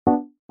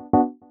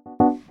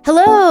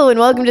Hello and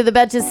welcome to the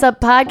Betches Sup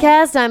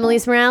podcast. I'm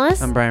Elise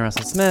Morales. I'm Brian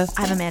Russell Smith.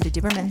 I'm Amanda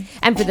Duberman.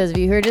 And for those of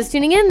you who are just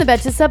tuning in, the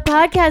Betches Sup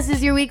podcast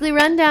is your weekly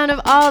rundown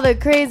of all the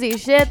crazy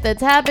shit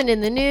that's happened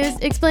in the news,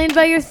 explained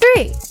by your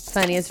three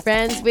funniest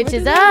friends, which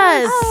is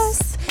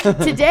us.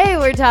 Today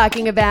we're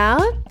talking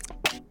about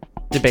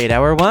Debate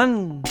Hour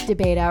 1.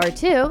 Debate Hour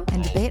 2.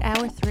 And Debate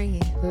Hour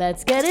 3.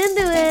 Let's get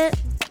into it.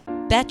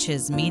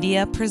 Betches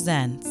Media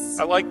presents.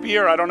 I like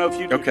beer. I don't know if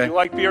you you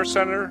like beer,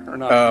 Senator, or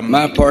not.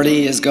 My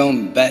party is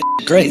going bat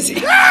crazy.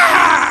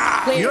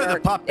 You're the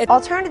pup.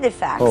 Alternative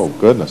facts. Oh,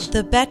 goodness.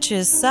 The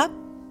Betches Sup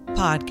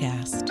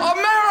podcast.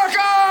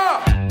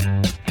 America!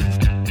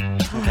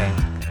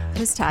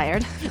 Who's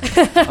tired?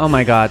 Oh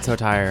my God, so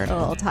tired. A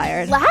little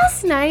tired.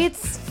 Last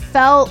night's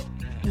felt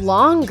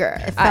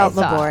longer. It felt I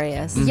thought.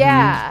 laborious.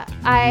 Yeah.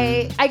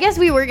 I guess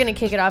we were going to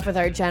kick it off with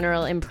our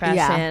general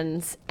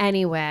impressions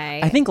anyway.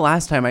 I think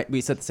last time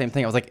we said the same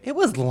thing. I was like, it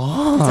was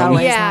long. It's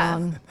always Yeah.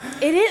 long.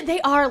 It is. They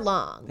are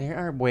long. They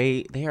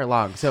are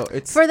long. So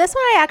it's For this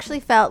one, I actually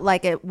felt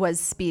like it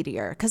was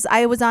speedier because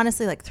I was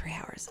honestly like 3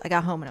 hours. I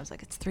got home and I was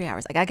like, it's 3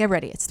 hours. I gotta get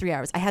ready. It's 3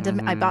 hours. I had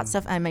to. I bought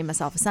stuff. I made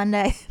myself a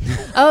sundae.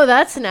 Oh,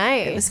 that's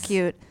nice. It was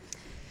cute,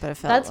 but it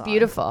felt That's long.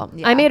 beautiful.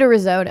 Yeah. I made a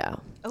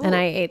risotto and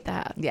I ate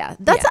that. Yeah,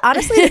 that's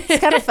honestly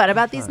it's kind of fun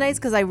about these nights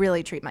because I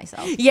really treat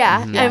myself. Yeah,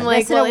 I'm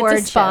like, This and well, it's a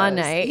award spa shows.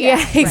 night. Yeah,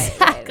 Yeah, right,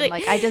 exactly. right.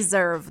 Like I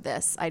deserve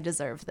this. I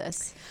deserve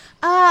this.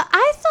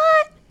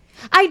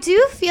 I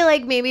do feel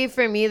like maybe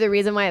for me the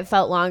reason why it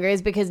felt longer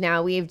is because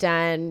now we've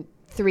done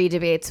 3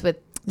 debates with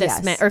this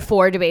Yes. or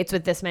 4 debates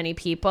with this many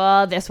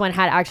people. This one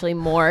had actually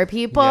more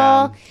people,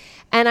 Yeah.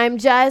 and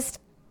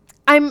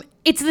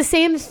it's the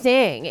same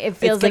thing. It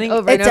feels it's getting, like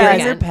over it's and over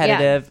getting again.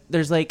 repetitive.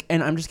 There's like,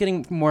 and I'm just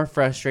getting more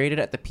frustrated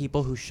at the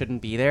people who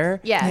shouldn't be there.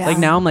 Yes. Yeah. Like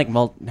now I'm like,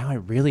 well, now I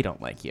really don't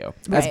like you.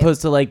 As Right.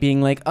 opposed to like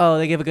being like, oh,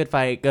 they give a good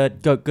fight.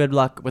 Good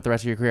luck with the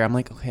rest of your career. I'm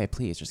like, okay,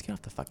 please just get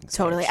off the fucking stage.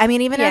 Totally. I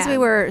mean, even as Yeah. we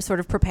were sort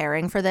of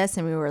preparing for this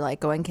and we were like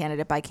going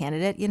candidate by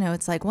candidate, you know,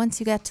 it's like once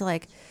you get to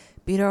like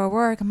Beto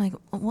O'Rourke, I'm like,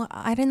 well,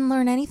 I didn't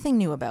learn anything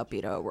new about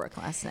Beto O'Rourke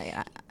last night.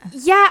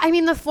 Yeah, I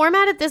mean, the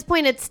format at this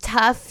point, it's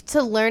tough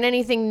to learn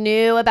anything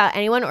new about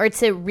anyone or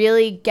to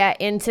really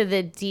get into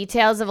the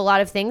details of a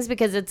lot of things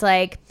because it's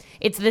like,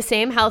 it's the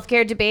same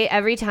healthcare debate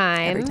every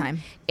time. Every time.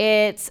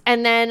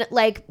 And then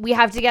like we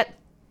have to get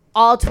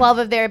all 12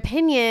 of their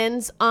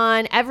opinions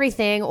on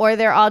everything or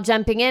they're all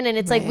jumping in. And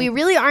it's like, Right. we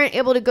really aren't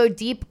able to go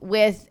deep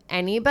with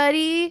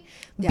anybody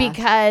Yeah.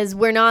 because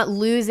we're not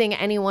losing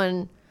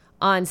anyone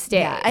on stage.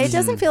 Yeah, it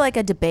doesn't feel like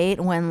a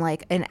debate when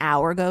like an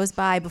hour goes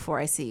by before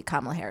I see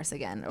Kamala Harris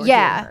again. Or hear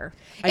her.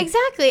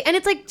 Exactly. And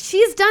it's like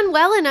she's done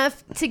well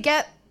enough to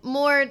get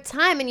more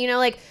time. And, you know,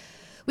 like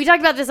we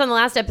talked about this on the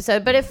last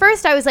episode, but at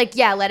first I was like,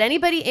 yeah, let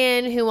anybody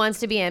in who wants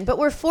to be in. But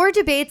we're 4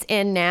 debates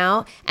in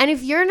now. And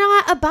if you're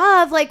not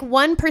above like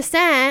 1%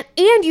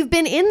 and you've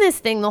been in this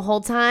thing the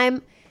whole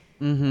time,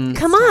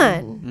 come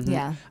on.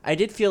 Yeah. I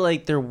did feel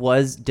like there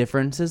was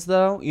differences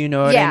though. You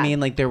know what Yeah. I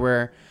mean? Like there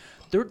were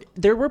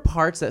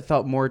parts that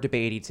felt more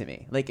debatey to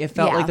me. Like it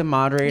felt Yeah. like the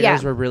moderators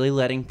Yeah. were really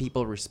letting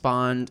people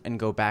respond and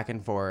go back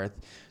and forth.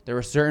 There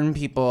were certain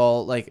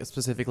people, like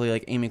specifically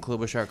like Amy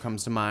Klobuchar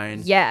comes to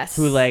mind. Yes.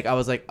 Who like I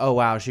was like, oh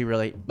wow, she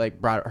really like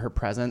brought her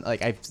presence.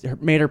 Like I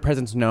made her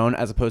presence known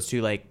as opposed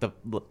to like the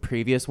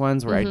previous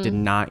ones where I did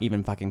not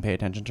even fucking pay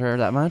attention to her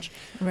that much.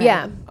 Right.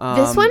 Yeah.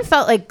 This one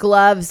felt like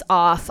gloves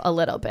off a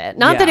little bit.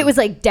 Not that Yeah. it was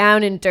like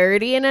down and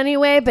dirty in any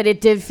way, but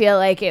it did feel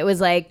like it was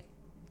like,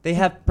 They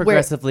have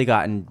progressively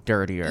gotten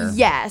dirtier.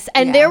 yes.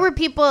 And Yeah. there were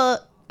people,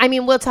 I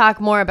mean, we'll talk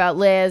more about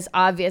Liz,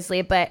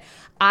 obviously, but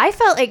I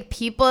felt like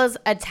people's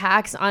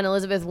attacks on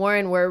Elizabeth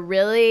Warren were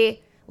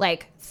really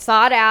like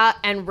thought out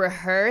and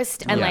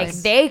rehearsed. And like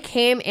Yes. they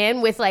came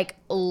in with like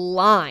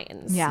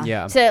lines. Yeah.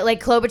 Yeah. To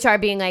like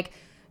Klobuchar being like,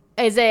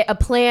 is it a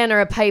plan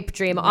or a pipe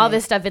dream? All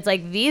this stuff. It's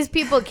like these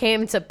people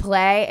came to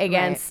play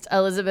against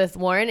Elizabeth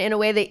Warren in a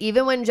way that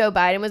even when Joe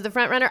Biden was the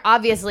front runner,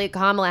 obviously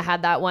Kamala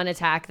had that one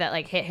attack that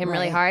like hit him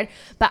really Right. hard.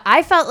 But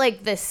I felt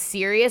like the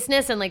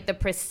seriousness and like the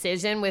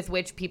precision with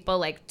which people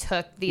like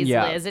took these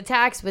Yeah. Liz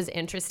attacks was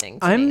interesting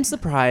to I'm me.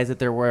 surprised that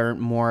there were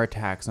more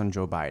attacks on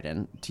Joe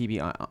Biden.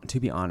 To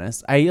be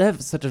honest, I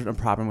have such a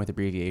problem with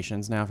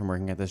abbreviations now from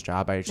working at this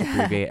job. I just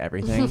abbreviate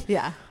everything.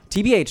 Yeah.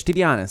 TBH. To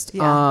be honest,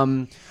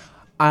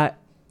 Yeah.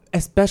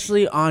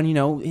 especially on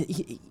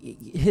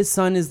his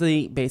son is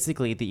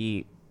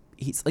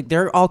he's like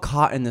they're all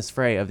caught in this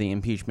fray of the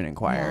impeachment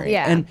inquiry.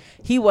 Yeah. And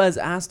he was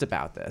asked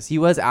about this. He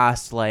was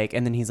asked like,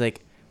 and then he's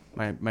like,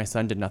 my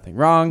son did nothing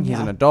wrong. He's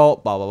Yeah. an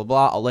adult, blah, blah, blah,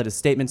 blah. I'll let his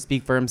statement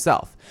speak for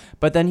himself.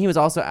 But then he was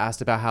also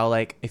asked about how,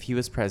 like, if he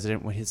was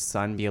president, would his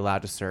son be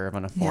allowed to serve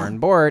on a foreign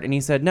board? And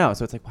he said no.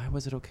 So it's like, why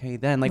was it okay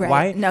then? Like, Right.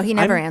 why? No, he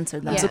never I'm-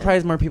 answered that. I'm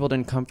surprised more people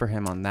didn't come for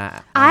him on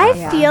that. I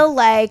Yeah. feel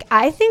like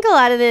I think a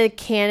lot of the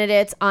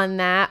candidates on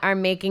that are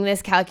making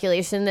this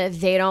calculation that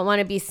they don't want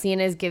to be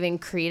seen as giving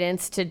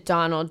credence to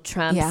Donald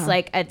Trump's Yeah.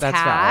 like valid,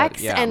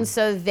 attacks, yeah. and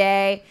so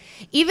they,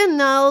 even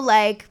though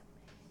like,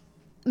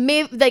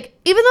 maybe like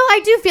even though I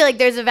do feel like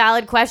there's a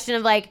valid question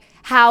of like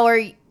how are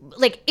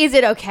like, is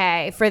it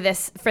okay for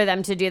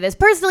them to do this?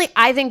 Personally,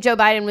 I think Joe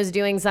Biden was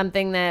doing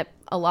something that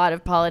a lot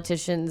of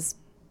politicians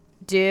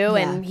do,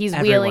 and he's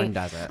Everyone wheeling.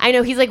 does it. I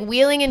know he's like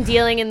wheeling and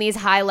dealing in these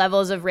high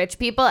levels of rich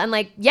people, and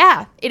like,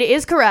 yeah, it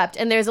is corrupt,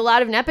 and there's a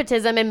lot of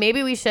nepotism, and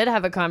maybe we should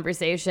have a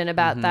conversation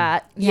about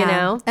that. You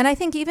know, and I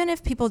think even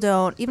if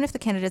the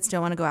candidates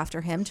don't want to go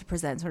after him to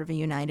present sort of a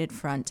united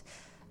front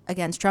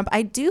against Trump,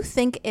 I do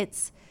think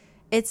it's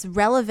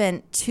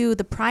relevant to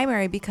the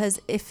primary, because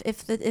if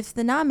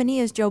the nominee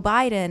is Joe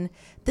Biden,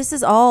 this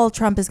is all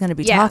Trump is going to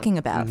be talking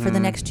about for the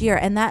next year,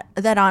 and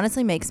that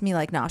honestly makes me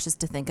like nauseous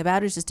to think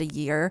about. It's just a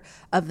year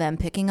of them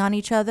picking on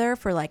each other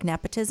for like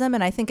nepotism,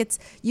 and I think it's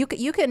you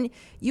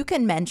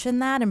can mention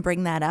that and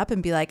bring that up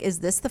and be like, is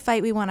this the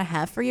fight we want to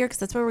have for a year? Because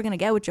that's what we're going to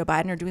get with Joe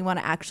Biden, or do we want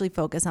to actually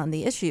focus on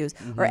the issues?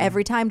 Or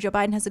every time Joe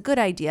Biden has a good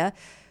idea,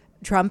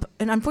 Trump,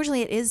 and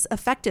unfortunately it is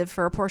effective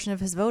for a portion of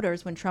his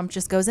voters when Trump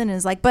just goes in and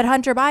is like, but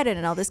Hunter Biden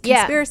and all this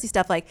conspiracy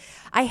stuff. Like,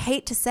 I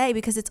hate to say,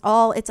 because it's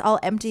all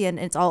empty and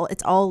it's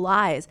all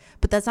lies,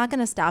 but that's not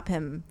going to stop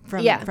him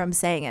from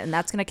saying it, and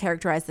that's going to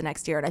characterize the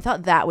next year. And I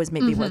thought that was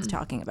maybe worth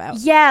talking about.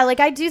 Yeah, like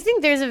I do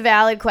think there's a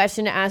valid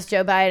question to ask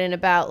Joe Biden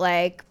about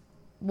like,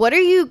 what are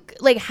you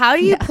like? How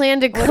do you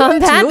plan to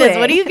combat this?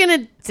 What are you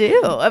going to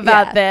do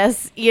about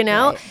this? You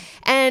know, Right.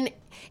 and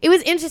it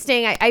was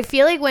interesting. I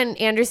feel like when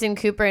Anderson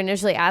Cooper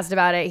initially asked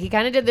about it, he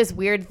kind of did this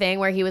weird thing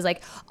where he was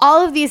like,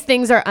 all of these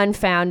things are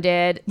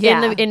unfounded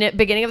in the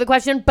beginning of the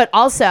question, but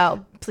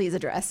also, Please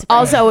address.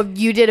 also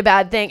you did a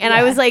bad thing. And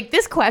I was like,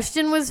 this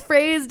question was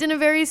phrased in a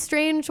very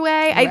strange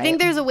way. I think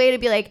there's a way to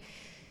be like,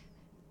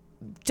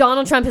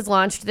 Donald Trump has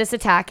launched this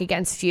attack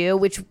against you,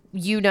 which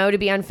you know to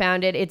be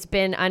unfounded. It's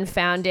been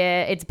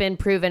unfounded. It's been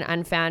proven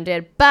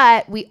unfounded.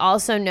 But we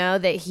also know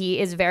that he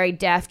is very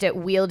deft at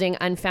wielding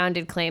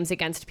unfounded claims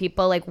against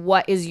people. Like,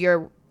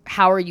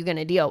 how are you going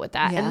to deal with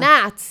that? Yeah. And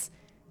that's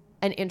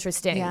an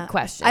interesting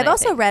question. I've I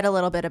also think. read a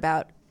little bit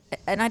about,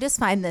 and I just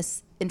find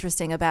this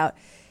interesting about,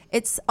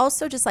 it's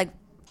also just like,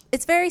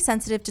 it's very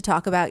sensitive to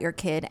talk about your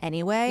kid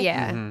anyway.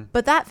 Yeah.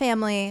 But that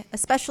family,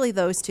 especially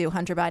those two,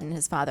 Hunter Biden and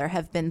his father,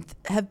 have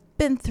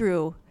been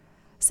through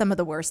some of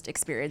the worst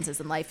experiences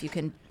in life you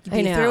can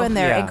be through, and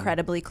they're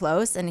incredibly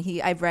close. And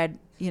I've read,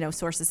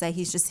 sources say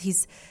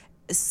he's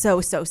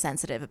so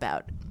sensitive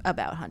about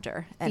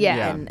Hunter.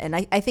 And, and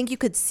I think you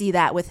could see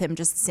that with him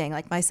just saying,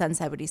 like, my son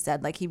said what he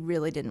said. Like, he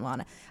really didn't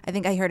want to. I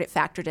think I heard it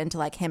factored into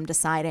like him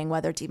deciding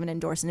whether to even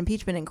endorse an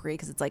impeachment inquiry,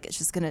 because it's like, it's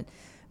just going to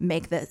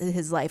make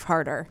his life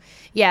harder.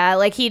 Yeah,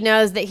 like he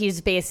knows that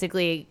he's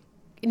basically,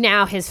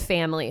 now his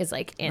family is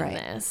like in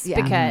this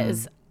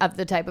because of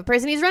the type of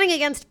person he's running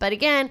against. But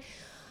again,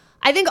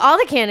 I think all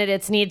the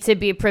candidates need to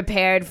be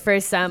prepared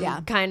for some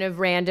kind of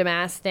random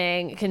ass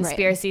thing,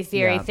 conspiracy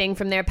theory thing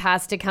from their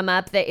past to come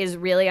up that is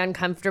really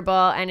uncomfortable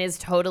and is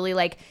totally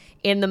like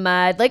in the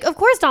mud. Like, of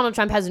course, Donald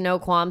Trump has no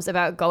qualms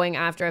about going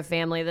after a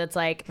family that's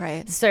like,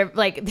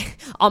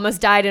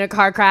 almost died in a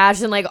car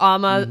crash and like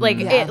almost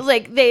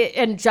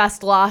and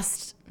just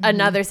lost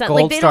another son.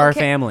 Gold like, they star don't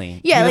care.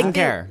 family. Yeah, he like doesn't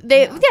care.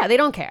 They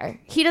don't care.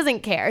 He doesn't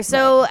care.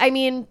 So I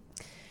mean,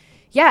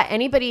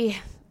 anybody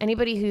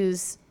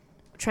who's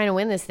trying to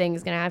win this thing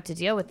is going to have to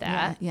deal with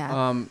that.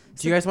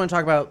 Do you guys want to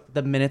talk about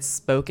the minutes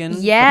spoken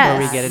Yes.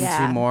 before we get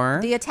into more?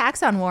 The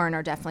attacks on Warren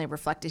are definitely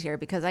reflected here,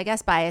 because I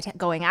guess by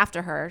going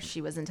after her,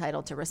 she was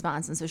entitled to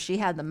response, and so she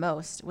had the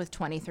most with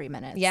 23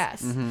 minutes.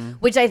 Yes.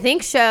 Which I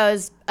think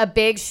shows a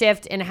big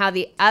shift in how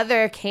the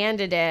other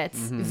candidates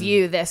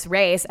view this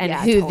race and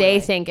who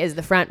they think is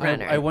the front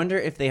runner. I wonder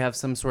if they have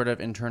some sort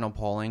of internal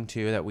polling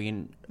too that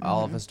we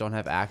all of us don't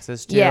have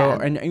access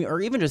to,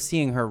 or even just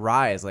seeing her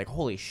rise. Like,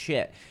 holy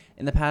shit!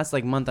 In the past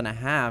like month and a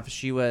half,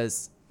 she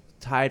was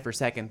tied for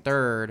second,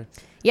 third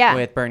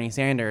with Bernie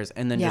Sanders,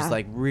 and then just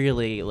like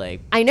really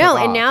like I know,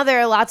 took and off. now there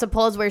are lots of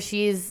polls where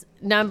she's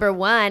number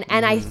one,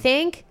 and I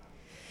think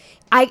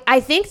I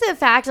think the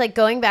fact, like,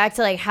 going back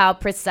to like how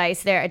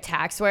precise their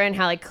attacks were and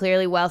how like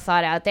clearly well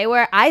thought out they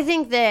were, I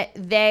think that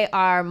they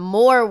are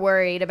more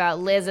worried about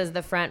Liz as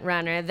the front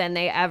runner than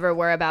they ever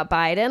were about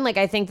Biden. Like,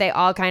 I think they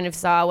all kind of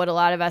saw what a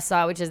lot of us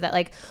saw, which is that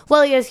like,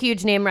 well, he has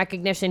huge name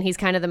recognition, he's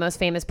kind of the most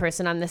famous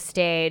person on the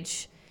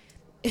stage,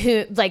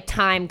 who like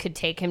time could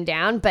take him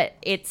down. But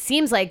it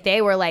seems like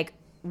they were like,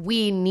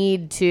 we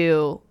need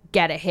to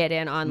get a hit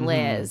in on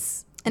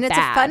Liz. And it's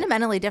a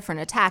fundamentally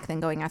different attack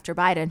than going after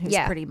Biden, who's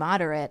pretty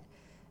moderate.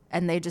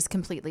 And they just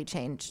completely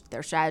changed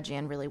their strategy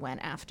and really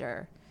went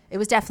after. It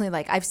was definitely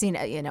like, I've seen,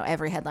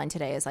 every headline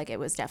today is like, it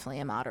was definitely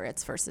a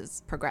moderates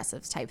versus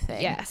progressives type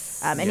thing.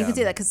 Yes. And you can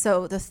see that because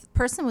the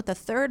person with the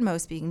third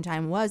most speaking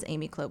time was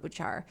Amy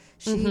Klobuchar.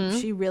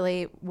 She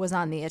really was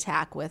on the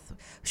attack with,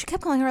 she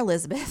kept calling her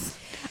Elizabeth.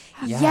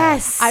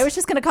 Yes. I was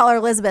just going to call her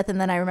Elizabeth, and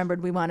then I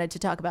remembered we wanted to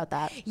talk about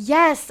that.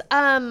 Yes.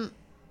 I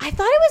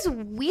thought it was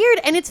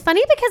weird. And it's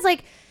funny because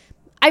like,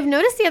 I've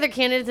noticed the other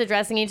candidates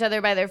addressing each other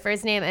by their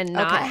first name and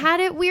not had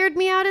it weird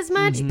me out as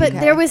much. But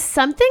there was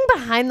something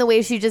behind the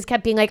way she just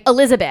kept being like,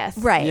 Elizabeth.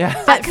 Right. Yeah.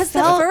 Because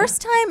the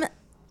first time,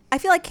 I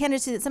feel like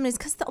candidates,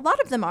 because a lot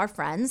of them are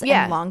friends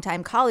and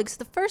longtime colleagues.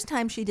 The first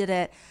time she did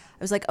it,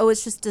 I was like, oh,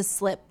 it's just a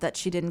slip that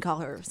she didn't call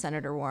her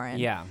Senator Warren.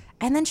 Yeah.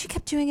 And then she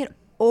kept doing it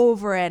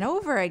over and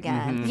over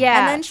again. Yeah.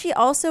 And then she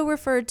also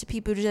referred to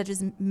Pete Buttigieg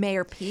as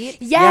Mayor Pete.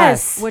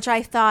 Yes. Which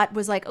I thought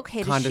was like,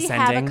 okay, does she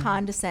have a Condescending.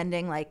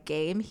 condescending like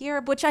game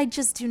here? Which I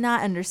just do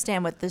not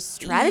understand what the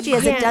strategy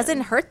is. Yeah. It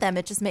doesn't hurt them.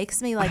 It just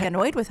makes me like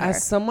annoyed with her.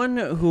 As someone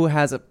who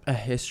has a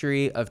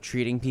history of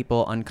treating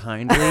people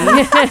unkindly,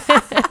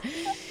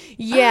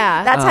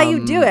 Yeah. That's how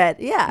you do it.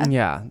 Yeah.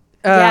 yeah.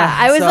 Yeah,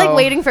 I was like So-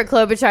 waiting for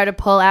Klobuchar to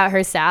pull out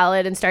her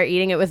salad and start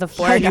eating it with a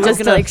fork She was just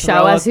to gonna like show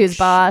throw us a- who's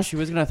boss. She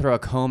was gonna throw a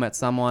comb at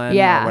someone,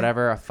 Yeah. or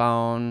whatever, a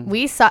phone.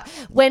 We saw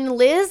when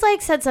Liz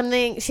like said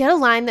something. She had a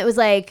line that was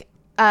like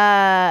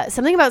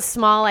something about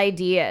small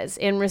ideas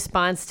in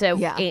response to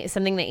Yeah.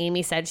 something that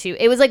Amy said.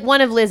 It was like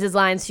one of Liz's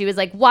lines. She was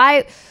like,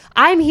 "Why?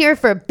 I'm here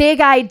for big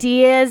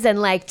ideas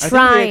and like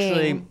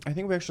trying." I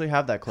think we actually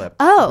have that clip.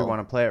 Oh. If we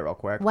want to play it real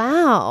quick.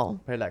 Wow.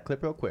 Play that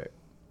clip real quick.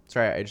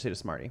 Sorry, I just ate a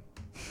Smartie.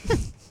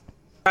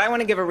 I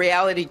want to give a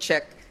reality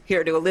check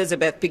here to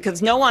Elizabeth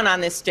because no one on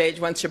this stage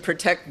wants to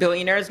protect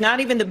billionaires. Not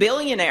even the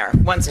billionaire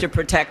wants to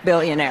protect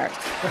billionaires.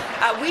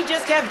 We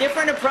just have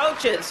different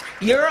approaches.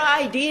 Your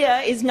idea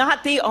is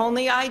not the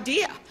only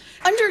idea.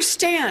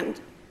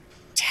 Understand,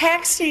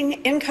 taxing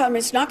income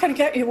is not going to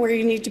get you where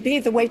you need to be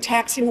the way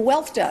taxing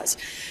wealth does.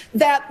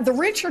 That the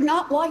rich are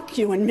not like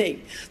you and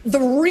me. The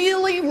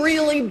really,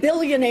 really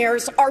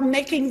billionaires are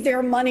making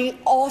their money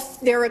off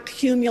their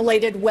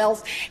accumulated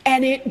wealth,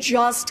 and it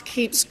just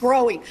keeps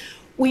growing.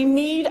 We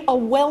need a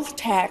wealth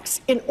tax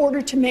in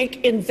order to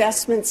make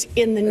investments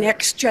in the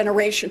next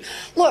generation.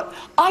 Look,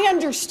 I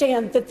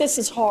understand that this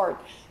is hard,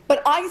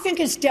 but I think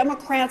as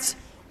Democrats,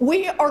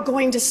 we are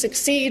going to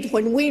succeed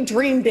when we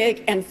dream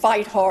big and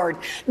fight hard,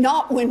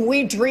 not when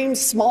we dream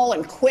small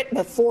and quit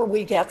before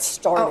we get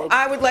started. Oh,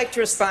 I would like to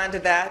respond to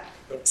that.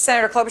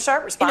 Senator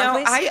Klobuchar,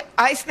 respond, please.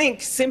 I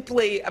think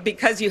simply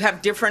because you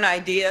have different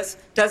ideas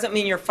doesn't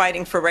mean you're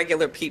fighting for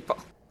regular people.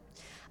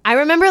 I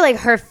remember like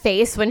her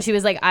face when she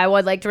was like, "I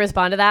would like to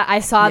respond to that." I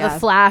saw the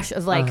flash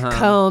of like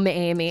comb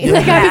Amy.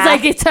 Like I was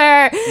like, "It's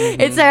her!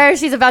 It's her!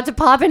 She's about to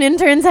pop an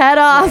intern's head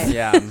off."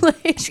 Yeah.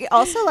 Like, She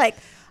also like,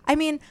 I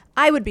mean,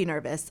 I would be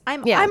nervous.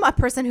 I'm a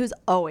person who's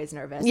always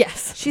nervous.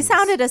 Yes. She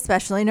sounded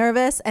especially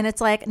nervous, and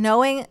it's like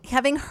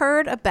having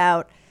heard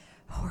about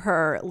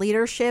her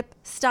leadership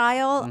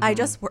style, I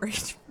just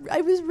worried.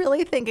 I was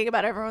really thinking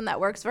about everyone that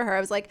works for her. I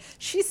was like,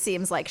 she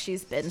seems like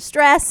she's been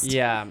stressed.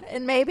 Yeah.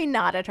 And maybe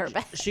not at her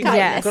best. She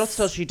Yes. could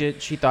also tell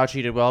she thought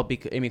she did well,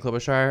 Amy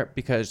Klobuchar,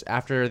 because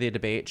after the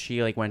debate,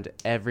 she like went to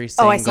every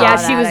single. I saw Yeah,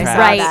 that. she was I saw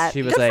right. that.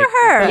 She was Good like, for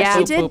her. Yeah.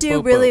 She boop, did boop,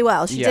 do boop, really boop.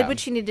 well. She Yeah. did what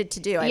she needed to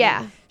do. I yeah.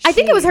 mean, I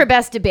think it was her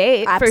best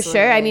debate for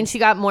sure. I Absolutely. mean, she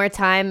got more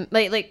time.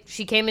 Like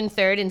she came in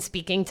third in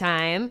speaking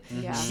time.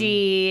 Yeah.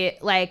 She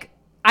like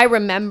I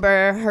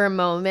remember her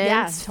moments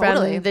Yeah,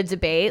 totally. from the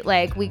debate.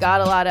 Like we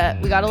got a lot of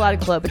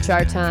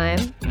Klobuchar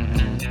time.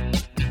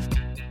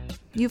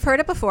 You've heard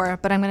it before,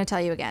 but I'm going to tell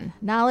you again.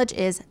 Knowledge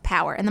is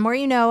power. And the more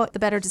you know, the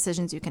better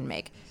decisions you can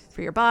make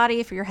for your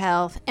body, for your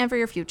health, and for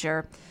your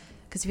future.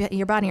 Because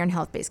your body and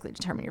health basically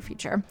determine your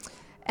future.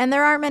 And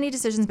there aren't many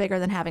decisions bigger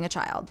than having a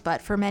child.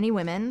 But for many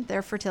women,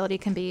 their fertility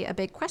can be a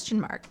big question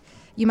mark.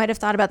 You might have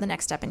thought about the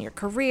next step in your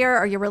career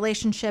or your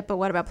relationship, but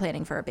what about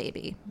planning for a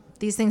baby?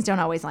 These things don't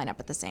always line up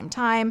at the same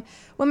time.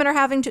 Women are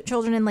having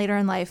children in later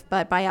in life,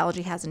 but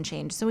biology hasn't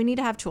changed, so we need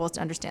to have tools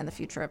to understand the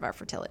future of our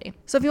fertility.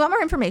 So if you want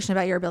more information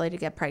about your ability to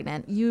get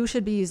pregnant, you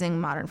should be using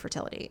Modern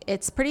Fertility.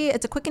 It's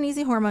a quick and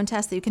easy hormone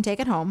test that you can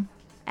take at home.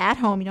 At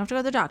home, you don't have to go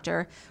to the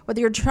doctor. Whether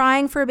you're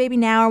trying for a baby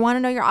now or want to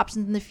know your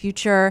options in the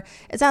future,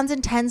 it sounds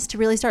intense to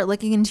really start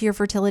looking into your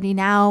fertility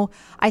now.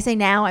 I say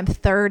now, I'm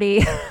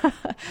 30,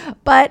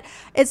 but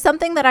it's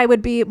something that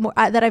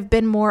that I've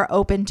been more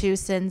open to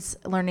since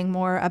learning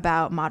more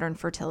about modern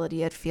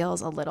fertility. It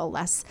feels a little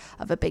less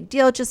of a big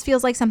deal. It just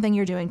feels like something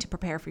you're doing to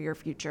prepare for your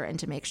future and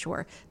to make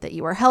sure that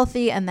you are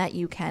healthy and that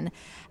you can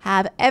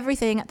have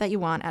everything that you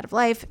want out of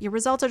life. Your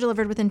results are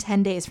delivered within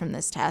 10 days from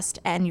this test,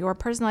 and your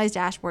personalized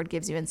dashboard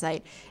gives you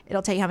insight.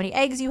 It'll tell you how many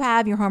eggs you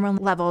have, your hormone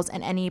levels,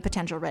 and any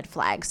potential red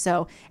flags.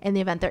 So in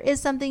the event there is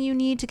something you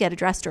need to get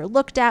addressed or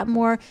looked at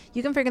more,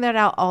 you can figure that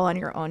out all on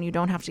your own. You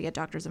don't have to get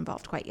doctors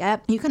involved quite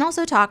yet. You can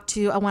also talk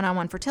to a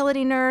one-on-one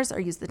fertility nurse or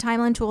use the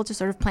timeline tool to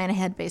sort of plan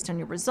ahead based on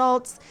your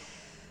results.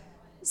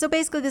 So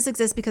basically, this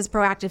exists because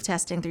proactive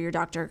testing through your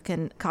doctor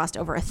can cost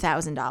over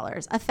 $1,000.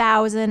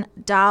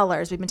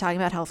 $1,000. We've been talking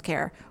about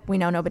healthcare. We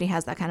know nobody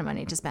has that kind of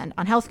money to spend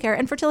on healthcare,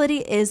 and fertility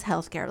is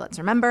healthcare, let's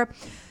remember.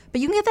 But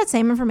you can get that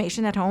same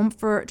information at home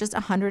for just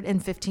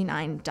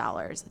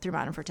 $159 through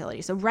Modern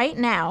Fertility. So right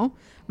now,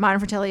 Modern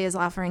Fertility is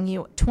offering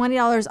you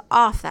 $20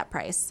 off that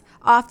price,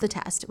 off the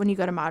test, when you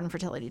go to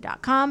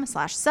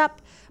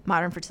modernfertility.com/sup,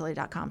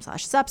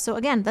 modernfertility.com/sup. So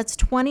again, that's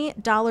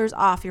 $20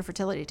 off your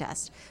fertility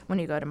test when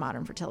you go to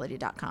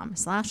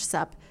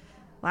modernfertility.com/sup.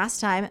 Last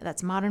time,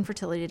 that's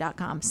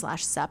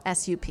modernfertility.com/sup,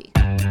 S-U-P. Do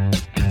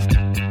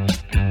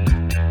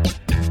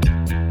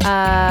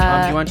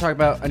you want to talk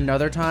about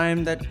another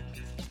time that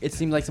it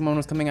seemed like someone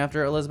was coming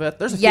after Elizabeth?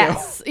 There's a few.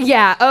 Yes.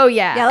 Yeah. Oh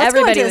yeah. Yeah, let's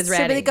Everybody go into was this.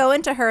 ready. Should we go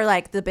into her,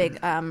 like, the big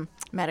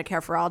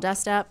Medicare for All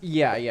dust up.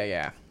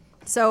 Yeah.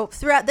 So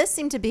throughout, this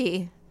seemed to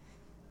be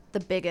the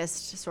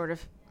biggest sort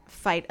of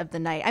fight of the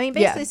night. I mean,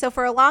 basically, so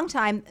for a long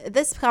time,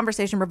 this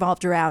conversation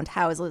revolved around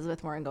how is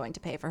Elizabeth Warren going to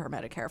pay for her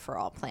Medicare for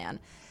All plan.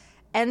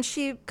 And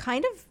she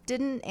kind of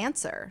didn't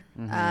answer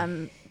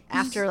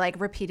after like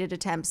repeated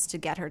attempts to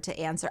get her to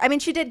answer. I mean,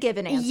 she did give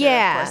an answer,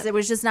 of course. It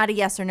was just not a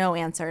yes or no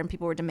answer, and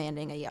people were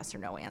demanding a yes or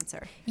no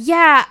answer.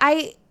 Yeah,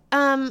 I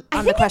think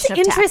it's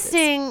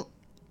interesting.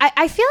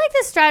 I feel like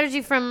this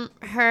strategy from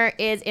her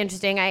is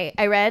interesting.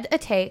 I read a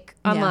take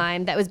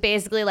online that was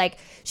basically like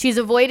she's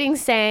avoiding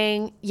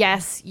saying,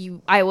 yes,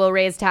 I will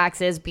raise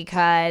taxes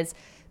because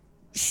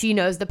she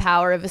knows the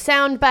power of a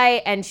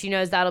soundbite and she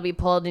knows that'll be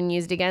pulled and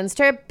used against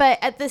her. But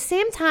at the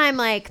same time,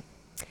 like,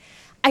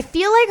 I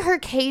feel like her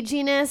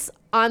caginess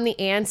on the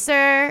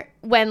answer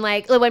when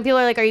people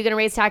are like, are you going to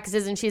raise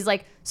taxes? And she's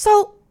like,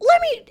 so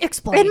let me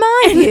explain. In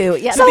my view.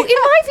 Yeah. So in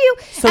my view.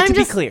 So to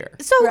be clear.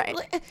 So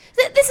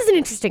this is an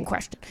interesting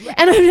question. Right.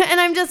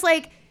 And I'm just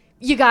like,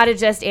 you got to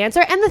just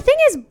answer. And the thing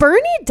is,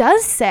 Bernie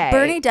does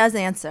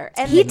answer.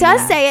 And he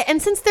does say it.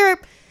 And since they're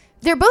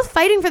both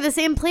fighting for the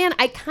same plan,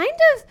 I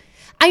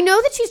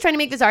know that she's trying to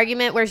make this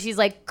argument where she's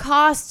like,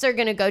 costs are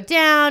going to go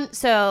down.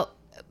 So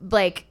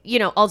like,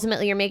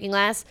 ultimately you're making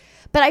less.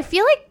 But I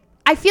feel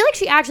like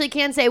she actually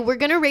can say, we're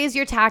going to raise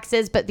your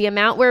taxes, but the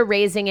amount we're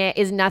raising it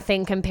is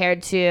nothing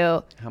compared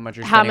to how much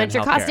you're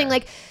costing.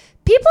 Like,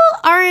 people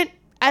aren't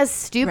as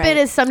stupid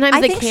as sometimes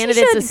the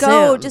candidates assume.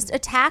 Go just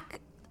attack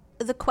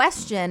the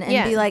question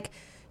and be like,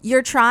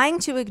 you're trying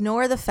to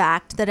ignore the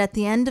fact that at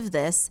the end of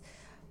this,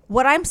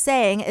 what I'm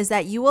saying is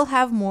that you will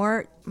have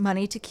more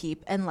money to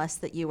keep and less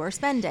that you are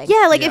spending.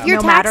 Yeah, like if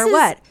your taxes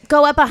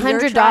go up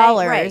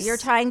 $100. You're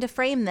trying to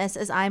frame this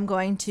as I'm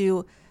going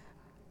to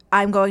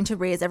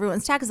raise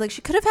everyone's taxes. Like,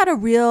 she could have had a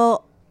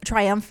real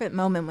triumphant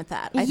moment with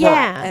that.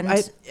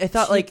 I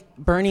thought like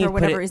Bernie, for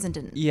whatever reason,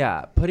 didn't.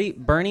 Yeah,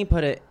 Bernie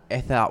put it,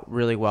 I thought,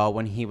 really well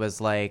when he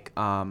was like,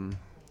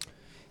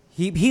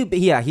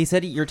 he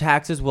said your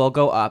taxes will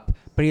go up,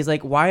 but he's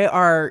like,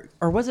 or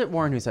was it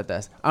Warren who said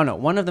this? I don't know.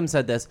 One of them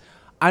said this.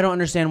 I don't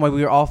understand why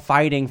we were all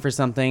fighting for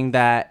something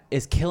that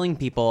is killing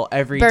people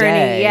every day.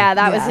 Bernie,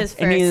 that was his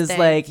first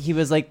And he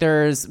was like,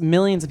 there's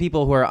millions of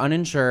people who are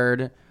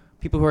uninsured,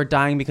 people who are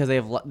dying because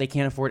they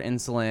can't afford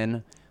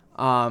insulin.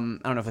 I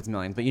don't know if it's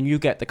millions, but you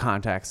get the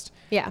context.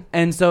 Yeah.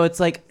 And so it's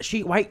like,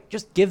 why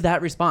just give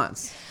that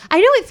response? I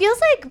know, it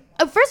feels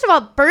like, first of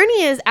all,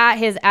 Bernie is at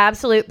his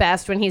absolute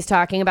best when he's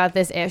talking about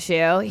this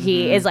issue.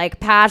 He is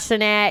like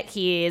passionate,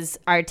 he's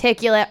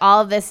articulate,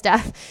 all of this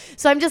stuff.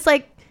 So I'm just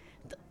like,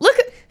 look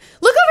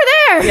over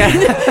there. Yeah.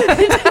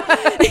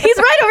 He's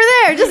right over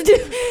there. Just do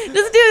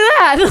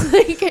that.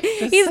 Like,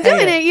 he's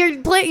doing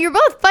it. You're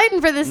both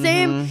fighting for the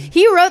same.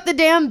 He wrote the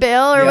damn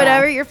bill or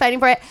whatever. You're fighting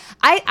for it.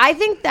 I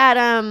think that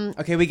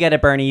okay, we get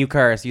it, Bernie. You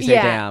curse. You say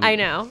damn. I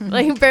know.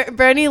 Like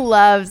Bernie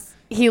loves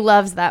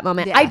that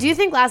moment. I do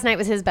think last night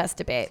was his best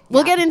debate.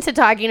 We'll get into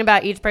talking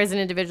about each person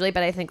individually,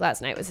 but I think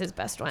last night was his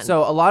best one.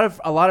 So a lot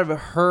of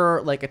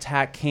her like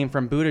attack came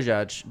from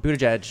Buttigieg.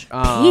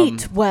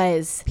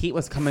 Pete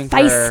was coming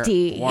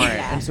feisty. For Warren,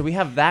 and so we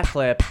have that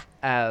clip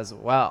as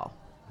well.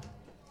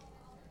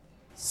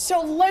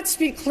 So let's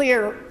be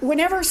clear.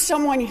 Whenever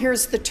someone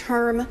hears the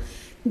term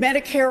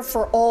Medicare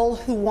for all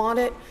who want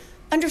it,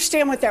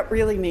 understand what that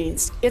really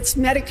means. It's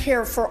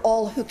Medicare for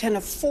all who can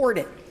afford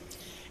it.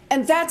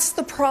 And that's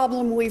the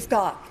problem we've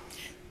got.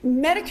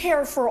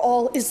 Medicare for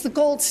all is the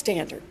gold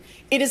standard.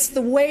 It is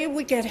the way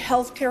we get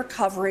health care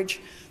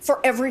coverage for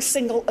every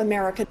single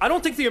American. I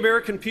don't think the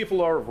American people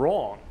are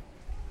wrong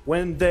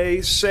when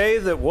they say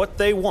that what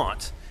they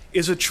want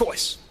is a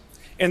choice.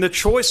 And the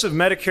choice of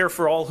Medicare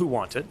for all who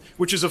want it,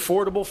 which is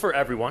affordable for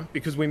everyone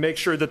because we make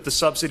sure that the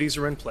subsidies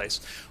are in place,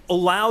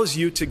 allows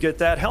you to get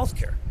that health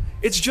care.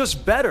 It's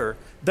just better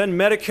than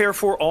Medicare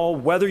for all,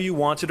 whether you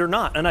want it or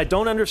not. And I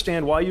don't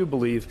understand why you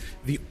believe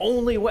the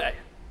only way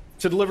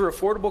to deliver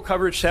affordable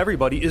coverage to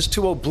everybody is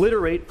to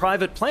obliterate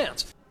private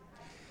plans.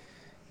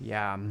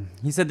 Yeah.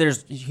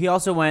 He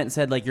also went and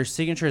said, like, your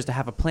signature is to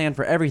have a plan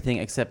for everything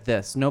except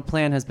this. No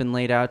plan has been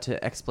laid out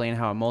to explain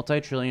how a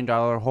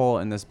multi-trillion-dollar hole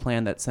in this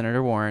plan that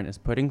Senator Warren is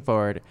putting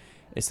forward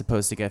is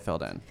supposed to get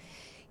filled in.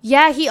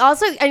 Yeah, he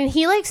also,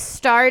 he like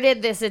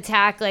started this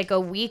attack like a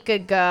week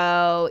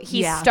ago.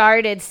 He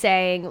started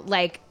saying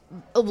like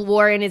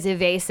Warren is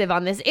evasive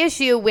on this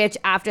issue, which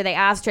after they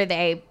asked her,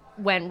 they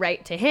went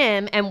right to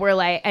him and were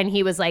like, and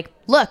he was like,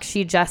 look,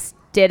 she just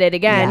did it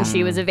again. Yeah.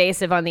 She was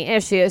evasive on the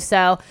issue.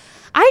 So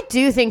I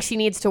do think she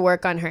needs to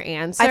work on her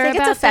answer. I think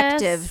it's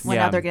effective when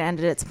other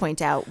candidates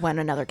point out when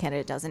another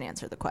candidate doesn't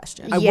answer the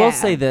question. I will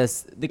say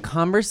this, the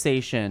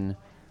conversation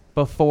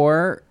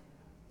before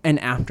and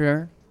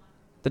after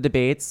the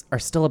debates are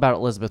still about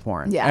Elizabeth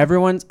Warren. Yeah.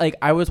 Everyone's like,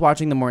 I was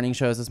watching the morning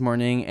shows this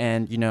morning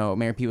and,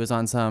 Mayor Pete was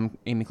on some,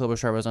 Amy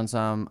Klobuchar was on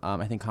some,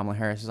 I think Kamala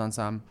Harris was on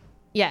some.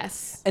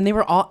 Yes. And they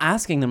were all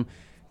asking them,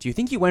 do you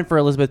think you went for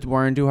Elizabeth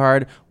Warren too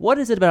hard? What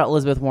is it about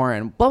Elizabeth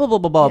Warren? Blah, blah, blah,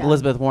 blah, blah,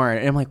 Elizabeth Warren.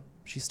 And I'm like,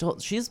 she's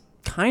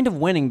kind of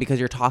winning because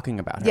you're talking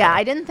about her. Yeah,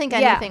 I didn't think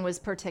anything was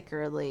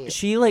particularly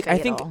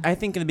fatal. I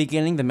think in the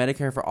beginning the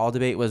Medicare for All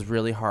debate was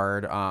really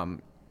hard.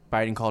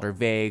 Biden called her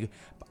vague.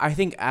 I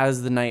think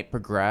as the night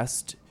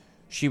progressed,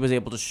 she was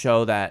able to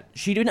show that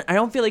she didn't. I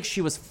don't feel like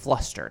she was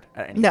flustered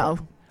at any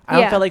point. I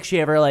don't feel like she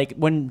ever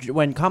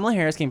when Kamala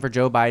Harris came for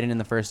Joe Biden in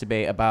the first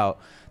debate about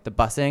the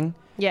busing.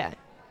 Yeah.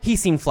 He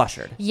seemed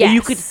flustered. Yes.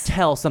 You could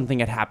tell something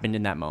had happened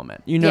in that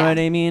moment. You know what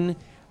I mean?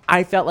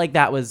 I felt like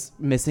that was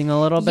missing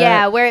a little bit.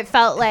 Yeah, where it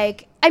felt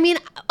like, I mean,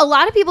 a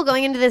lot of people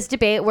going into this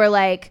debate were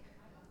like,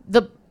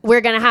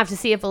 we're going to have to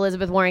see if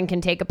Elizabeth Warren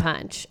can take a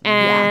punch.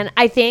 And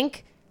I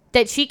think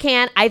that she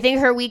can. I think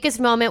her weakest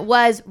moment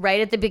was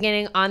right at the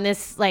beginning on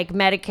this like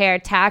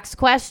Medicare tax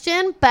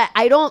question. But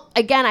I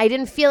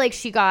didn't feel like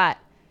she got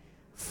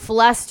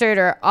flustered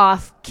or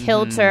off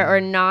kilter or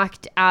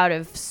knocked out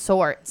of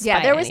sorts.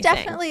 Yeah, there was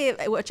definitely,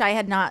 which I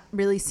had not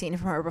really seen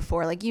from her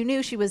before. Like, you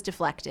knew she was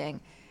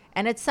deflecting.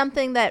 And it's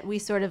something that we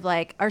sort of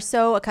like are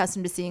so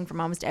accustomed to seeing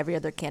from almost every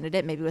other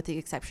candidate, maybe with the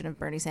exception of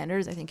Bernie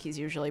Sanders. I think he's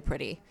usually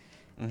pretty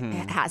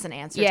has an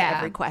answer to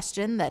every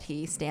question that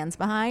he stands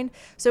behind.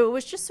 So it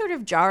was just sort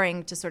of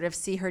jarring to sort of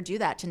see her do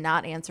that, to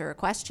not answer a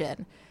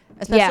question.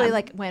 Especially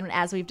like when,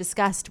 as we've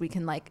discussed, we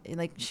can like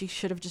she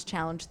should have just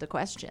challenged the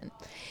question.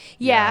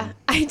 Yeah.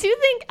 I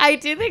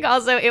do think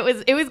also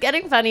it was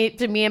getting funny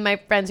to me and my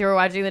friends who were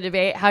watching the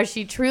debate how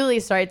she truly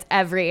starts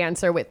every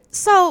answer with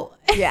so.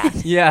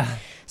 Yeah.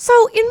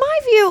 So in my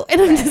view,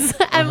 and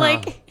I'm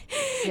like,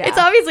 it's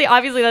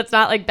obviously that's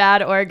not like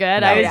bad or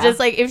good. No, I was just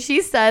like, if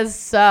she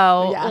says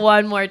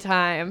one more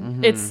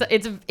time, it's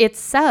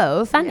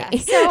so funny. Yeah.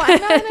 So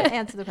I'm not going to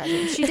answer the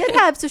question.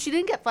 She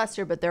didn't get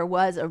flustered, but there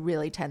was a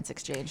really tense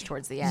exchange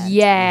towards the end.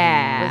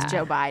 Yeah. With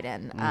Joe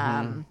Biden.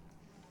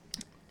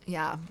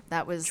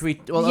 That was.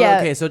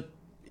 Okay,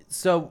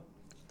 so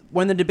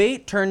when the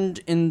debate turned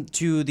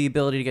into the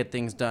ability to get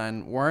things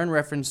done, Warren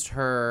referenced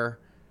her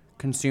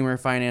Consumer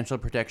Financial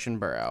Protection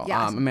Bureau.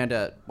 Yes.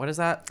 Amanda, what is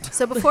that?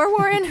 So before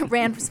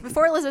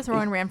Elizabeth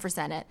Warren ran for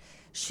Senate,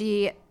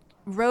 she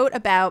wrote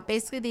about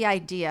basically the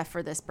idea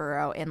for this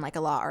bureau in like a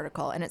law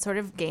article, and it sort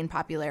of gained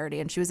popularity,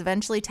 and she was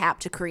eventually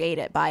tapped to create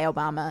it by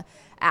Obama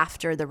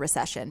after the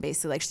recession.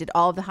 Basically, like, she did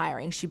all of the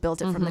hiring. She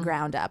built it from the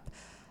ground up.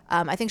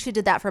 I think she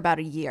did that for about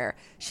a year.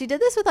 She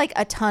did this with like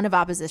a ton of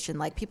opposition.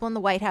 Like, people in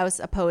the White House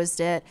opposed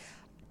it.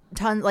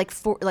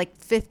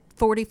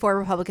 44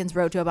 Republicans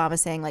wrote to Obama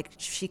saying like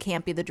she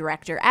can't be the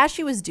director. As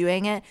she was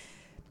doing it,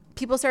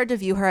 people started to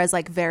view her as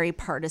like very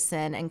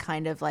partisan and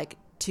kind of like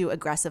too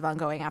aggressive on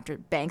going after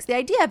banks. The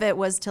idea of it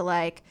was to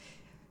like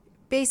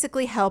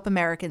basically help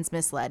Americans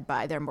misled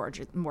by their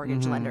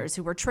mortgage lenders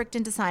who were tricked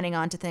into signing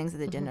on to things that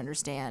they didn't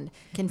understand,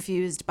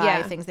 confused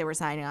by things they were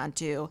signing on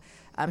to.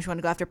 She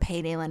wanted to go after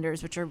payday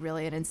lenders, which are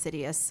really an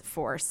insidious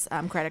force,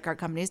 credit card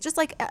companies. Just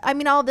like, I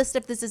mean, all this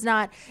stuff, this is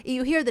not,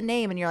 you hear the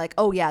name and you're like,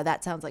 oh yeah,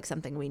 that sounds like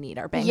something we need.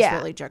 Our banks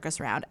really jerk us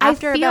around.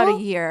 After about a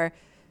year,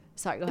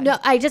 sorry, go ahead. No,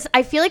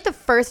 I feel like the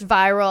first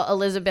viral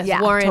Elizabeth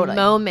Warren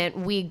moment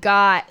we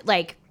got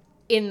like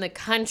in the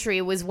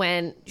country was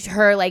when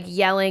her like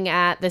yelling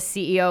at the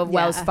CEO of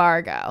Wells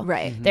Fargo.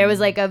 Right. There was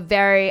like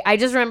I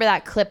just remember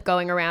that clip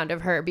going around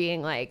of her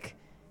being like,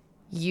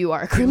 you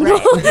are a criminal.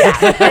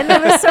 Right. And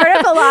there was sort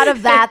of a lot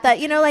of that,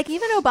 you know, like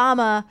even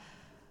Obama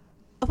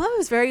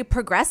was very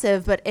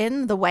progressive, but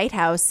in the White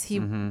House, he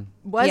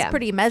was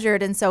pretty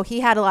measured. And so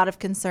he had a lot of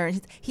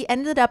concerns. He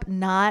ended up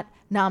not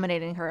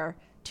nominating her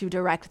to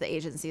direct the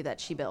agency that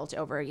she built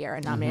over a year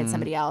and nominated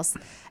somebody else.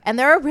 And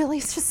there are really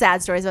just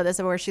sad stories about this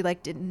where she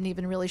like didn't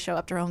even really show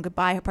up to her own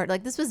goodbye part.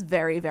 Like, this was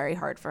very, very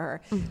hard for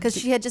her because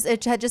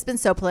it had just been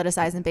so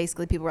politicized, and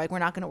basically people were like, we're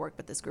not going to work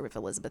with this group if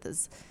Elizabeth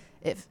is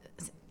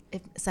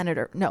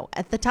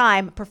at the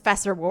time,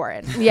 Professor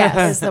Warren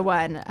is the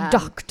one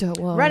Dr.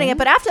 Warren running it.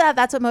 But after that,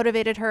 that's what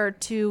motivated her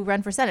to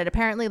run for Senate.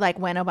 Apparently, like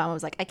when Obama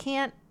was like, I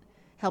can't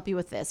help you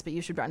with this, but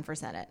you should run for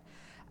Senate.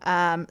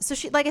 So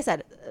she, like I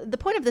said, the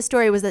point of the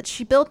story was that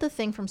she built the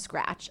thing from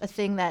scratch, a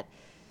thing that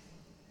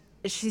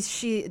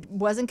she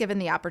wasn't given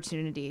the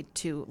opportunity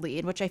to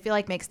lead, which I feel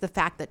like makes the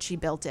fact that she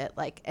built it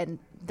like and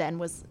then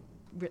was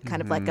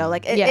kind of let go.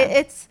 Like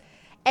it's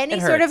any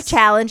sort of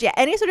challenge. Yeah,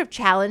 any sort of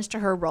challenge to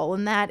her role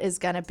in that is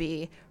gonna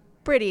be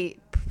pretty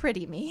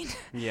mean.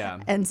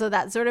 Yeah. And so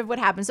that's sort of what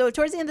happened. So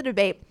towards the end of the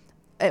debate,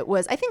 it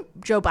was, I think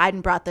Joe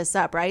Biden brought this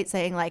up, right?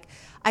 Saying like,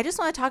 I just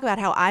want to talk about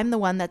how I'm the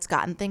one that's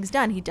gotten things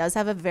done. He does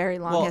have a very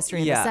long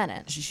history in the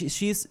Senate.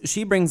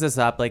 She brings this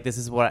up like,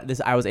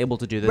 I was able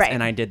to do this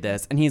and I did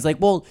this, and he's like,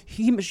 well,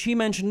 she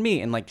mentioned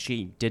me, and like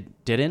she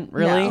didn't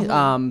really.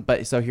 No.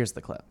 But so here's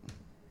the clip.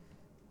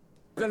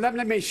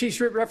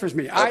 She referenced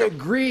me. I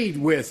agreed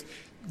with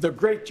the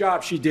great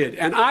job she did,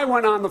 and I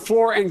went on the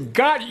floor and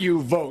got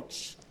you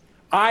votes.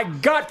 I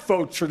got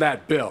votes for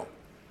that bill.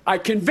 I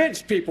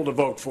convinced people to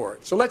vote for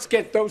it. So let's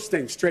get those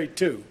things straight,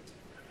 too.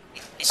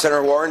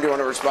 Senator Warren, do you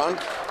want to respond?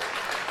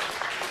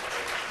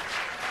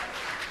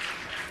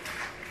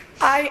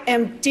 I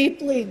am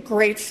deeply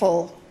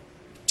grateful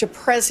to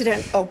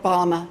President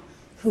Obama,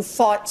 who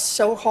fought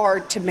so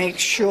hard to make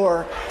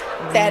sure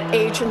that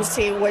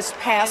agency was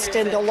passed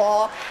into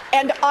law.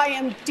 And I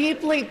am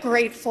deeply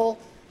grateful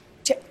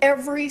to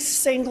every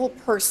single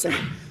person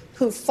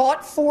who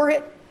fought for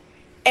it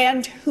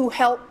and who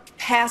helped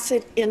pass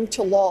it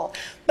into law.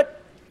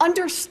 But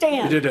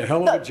understand. You did a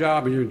hell of a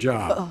job in your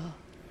job.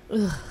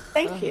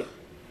 Thank you.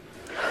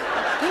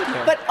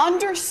 But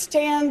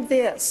understand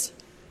this.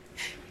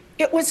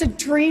 It was a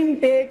dream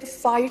big,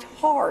 fight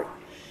hard.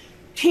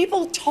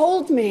 People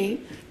told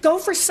me, go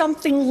for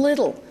something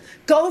little.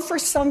 Go for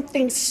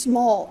something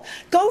small.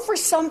 Go for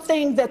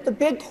something that the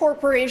big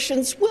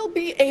corporations will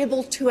be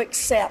able to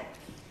accept.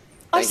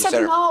 I said,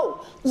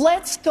 no,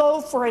 let's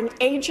go for an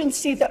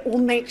agency that will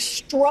make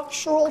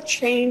structural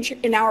change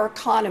in our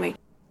economy.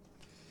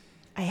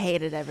 I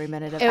hated every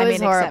minute of it. It was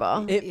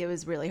horrible. It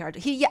was really hard.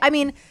 He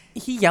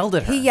yelled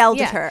at her. He yelled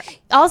at her.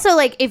 Also,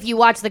 like, if you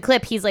watch the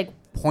clip, he's like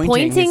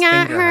pointing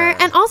at her.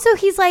 And also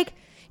he's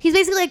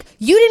basically like,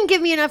 you didn't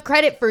give me enough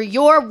credit for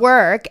your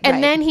work.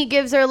 And then he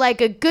gives her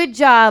like a good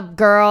job,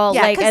 girl,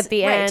 like at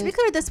the end. To be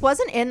clear, this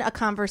wasn't in a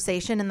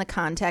conversation in the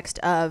context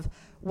of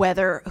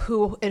whether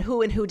who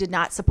did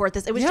not support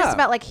this. It was just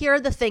about like, here are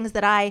the things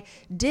that I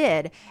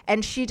did.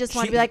 And she just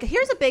wanted to be like,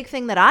 here's a big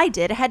thing that I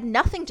did. It had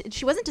nothing to,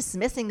 she wasn't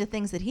dismissing the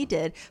things that he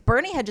did.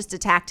 Bernie had just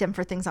attacked him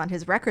for things on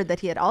his record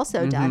that he had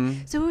also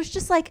done. So it was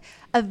just like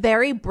a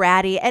very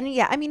bratty, and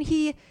I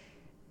mean,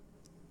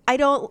 I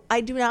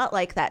do not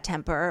like that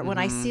temper. When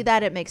I see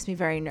that, it makes me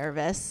very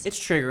nervous. It's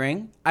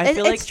triggering.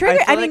 It's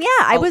triggering. I mean,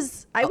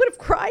 I would have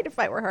cried if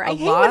I were her. I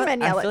hate when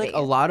men yell at me. I feel like a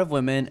lot of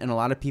women and a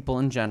lot of people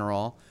in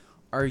general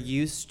are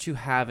used to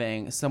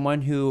having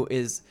someone who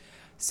is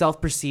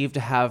self-perceived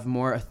to have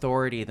more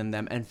authority than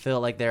them and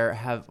feel like they're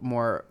have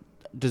more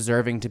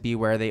deserving to be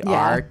where they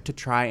are to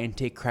try and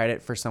take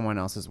credit for someone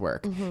else's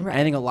work. And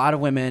I think a lot of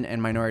women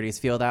and minorities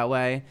feel that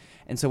way.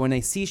 And so when they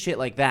see shit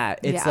like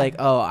that, it's like,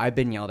 oh, I've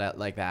been yelled at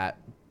like that.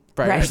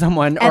 Or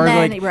someone, and or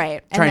then,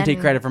 like trying to take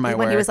credit for my work.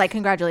 When he was like,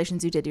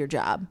 congratulations, you did your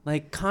job.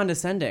 Like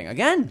condescending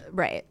again.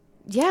 Right.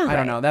 Yeah. I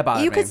don't know. That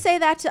bothered me. You could say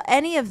that to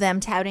any of them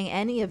touting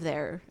any of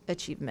their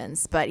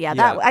achievements. But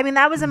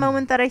that was a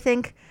moment that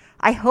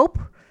I hope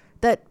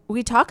that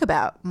we talk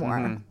about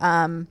more.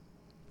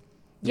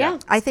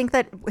 I think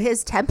that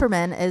his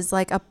temperament is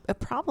like a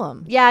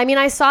problem. Yeah, I mean,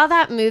 I saw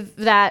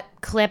that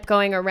clip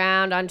going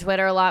around on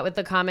Twitter a lot with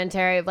the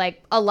commentary of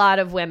like, a lot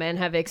of women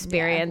have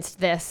experienced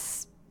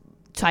this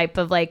type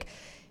of like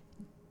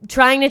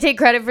trying to take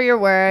credit for your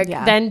work,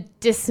 then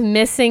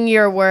dismissing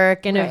your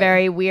work in a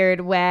very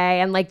weird way,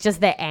 and like just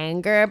the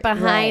anger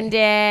behind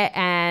it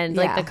and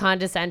like the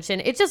condescension.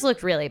 It just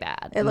looked really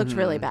bad. It looked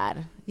really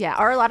bad. Yeah.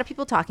 Are a lot of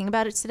people talking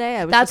about it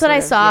today? That's what I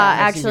saw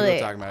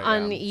actually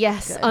on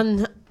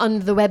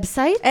the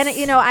website. And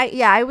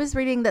I was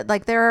reading that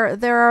like there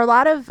are a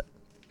lot of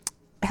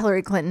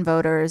Hillary Clinton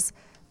voters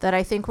that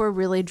I think were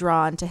really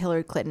drawn to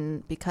Hillary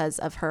Clinton because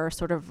of her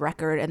sort of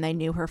record, and they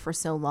knew her for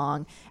so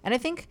long. And I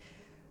think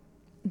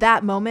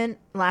that moment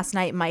last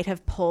night might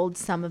have pulled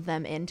some of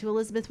them into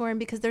Elizabeth Warren,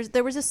 because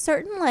there was a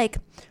certain like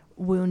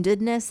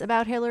woundedness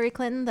about Hillary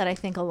Clinton that I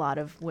think a lot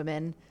of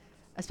women,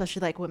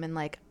 especially like women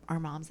like our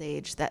mom's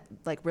age, that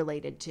like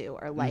related to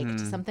or liked.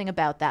 Something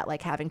about that,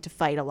 like having to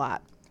fight a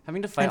lot.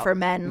 And for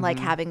men, like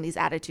having these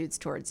attitudes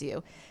towards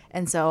you.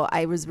 And so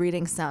I was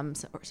reading some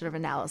sort of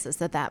analysis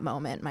that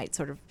moment might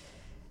sort of,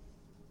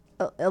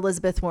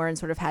 Elizabeth Warren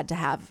sort of had to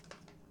have,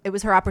 it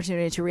was her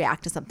opportunity to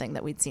react to something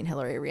that we'd seen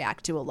Hillary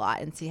react to a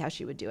lot and see how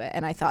she would do it.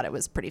 And I thought it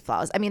was pretty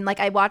flawless. I mean, like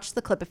I watched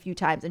the clip a few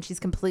times and she's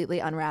completely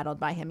unrattled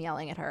by him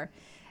yelling at her.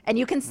 And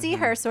you can see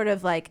her sort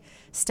of like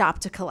stop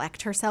to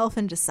collect herself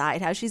and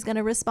decide how she's going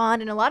to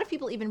respond. And a lot of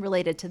people even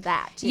related to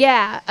that too.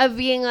 Yeah,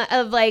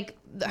 of like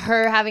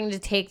her having to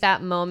take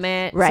that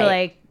moment to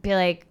like be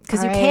like,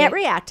 because you can't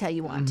react how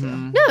you want to.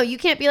 No, you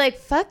can't be like,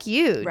 fuck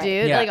you,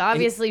 dude. Yeah. Like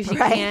obviously she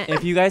can't.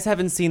 If you guys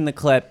haven't seen the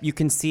clip, you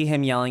can see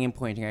him yelling and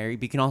pointing at her.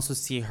 You can also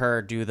see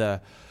her do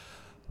the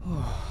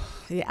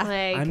like,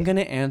 I'm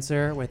gonna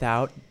answer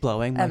without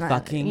blowing my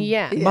fucking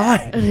Right.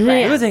 mind.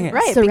 Losing it.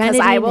 Right, because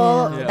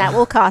that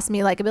will cost me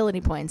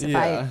likability points if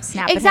I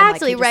snap at him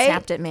like he just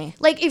snapped at me.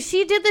 Like if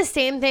she did the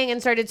same thing and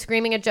started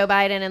screaming at Joe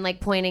Biden and like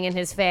pointing in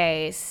his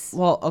face.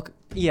 Well, okay,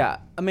 yeah,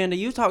 Amanda,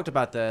 you talked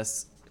about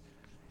this.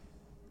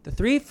 The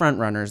three front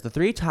runners, the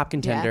three top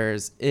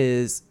contenders,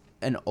 is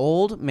an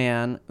old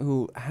man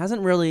who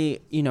hasn't really,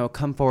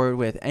 come forward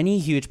with any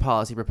huge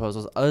policy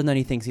proposals other than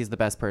he thinks he's the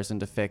best person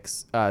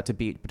to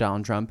beat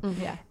Donald Trump.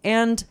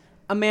 And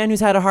a man who's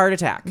had a heart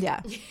attack.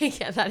 Yeah.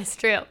 Yeah, that is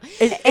true.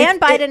 And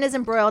Biden is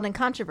embroiled in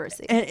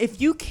controversy. And if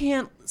you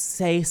can't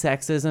say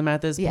sexism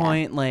at this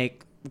point,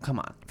 like, come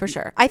on. For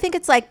sure. I think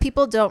it's like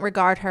people don't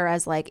regard her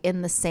as like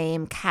in the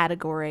same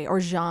category or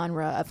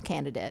genre of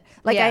candidate.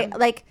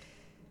 Like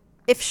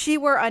if she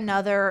were a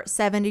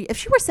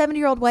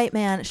 70-year-old white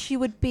man, she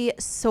would be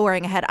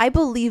soaring ahead. I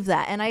believe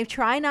that. And I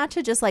try not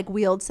to just like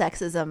wield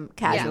sexism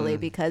casually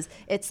because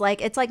it's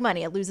like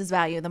money. It loses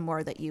value the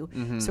more that you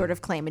sort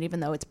of claim it, even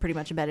though it's pretty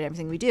much embedded in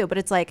everything we do. But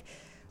it's like,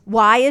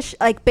 why is she,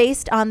 like,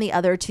 based on the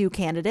other two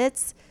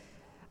candidates,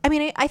 I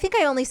mean, I think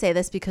I only say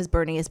this because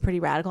Bernie is pretty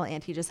radical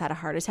and he just had a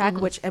heart attack,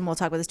 which, and we'll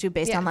talk about this too,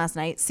 based on last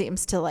night,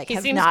 seems to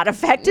have not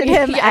affected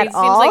him at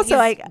all. Like so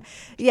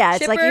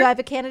it's like you have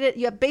a candidate,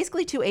 you have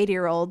basically 2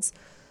 80-year-olds.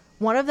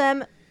 One of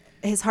them,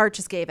 his heart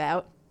just gave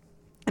out.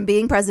 And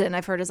being president,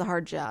 I've heard, is a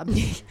hard job.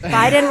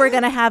 Biden, we're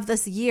going to have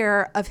this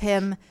year of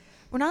him.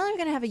 We're not only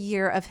going to have a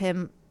year of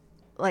him,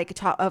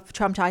 of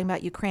Trump talking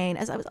about Ukraine,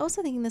 as I was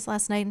also thinking this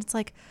last night, and it's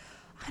like,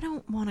 I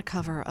don't want to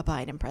cover a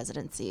Biden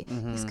presidency.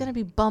 He's going to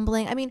be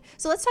bumbling. I mean,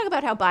 so let's talk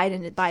about how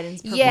Biden's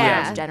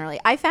performance generally.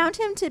 I found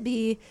him to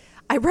be,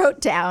 I wrote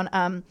down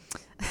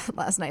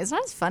last night, it's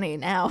not as funny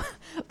now,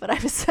 but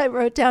I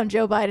wrote down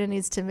Joe Biden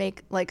needs to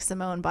make like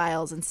Simone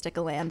Biles and stick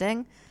a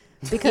landing.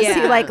 Because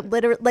he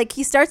literally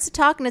he starts to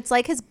talk and it's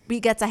like he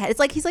gets ahead.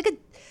 It's like he's like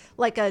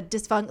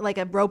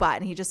a robot,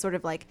 and he just sort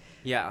of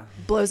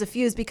blows a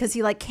fuse because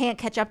he can't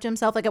catch up to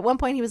himself. Like at one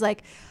point he was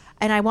like,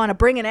 and I want to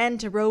bring an end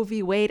to Roe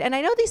v. Wade. And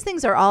I know these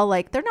things are all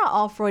they're not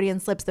all Freudian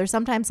slips. They're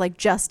sometimes he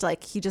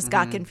just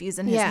got confused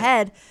in his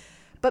head.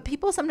 But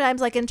people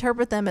sometimes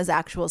interpret them as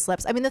actual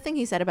slips. I mean, the thing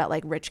he said about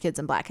rich kids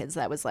and black kids,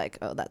 that was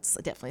oh, that's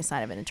definitely a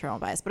sign of an internal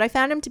bias. But I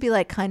found him to be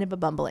kind of a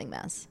bumbling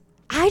mess.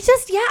 I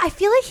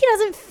feel like he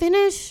doesn't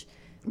finish.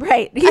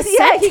 Right. He gets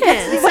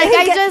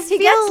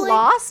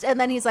lost, and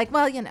then he's like,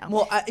 well,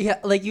 Well,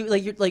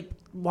 you're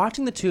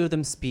watching the two of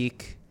them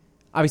speak.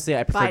 Obviously,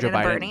 I prefer Joe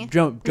Biden.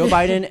 Joe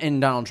Biden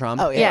and Donald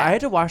Trump. Oh, yeah. I had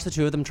to watch the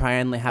two of them try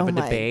and have a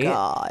debate.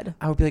 God.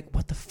 I would be like,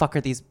 what the fuck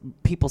are these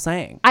people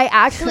saying? I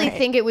actually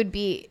think it would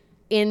be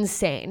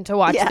insane to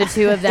watch the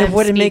two of them. It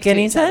wouldn't make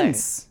any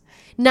sense.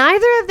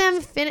 Neither of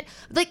them finish.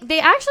 They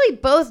actually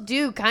both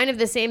do kind of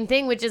the same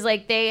thing, which is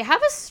they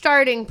have a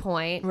starting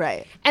point,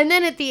 right? And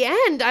then at the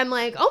end, I'm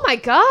like, oh my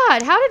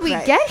god, how did we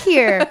get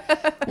here?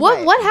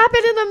 What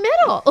happened in the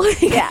middle?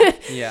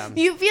 Yeah.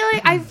 You feel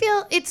I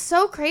feel it's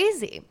so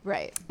crazy,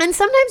 right? And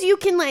sometimes you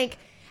can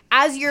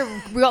as you're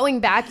going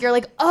back, you're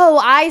like, oh,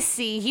 I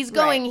see. He's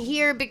going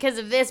here because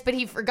of this, but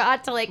he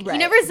forgot to he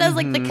never says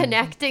the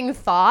connecting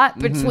thought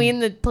between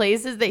the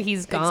places that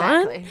he's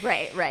gone.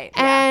 Exactly. Right.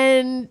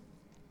 And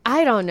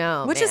I don't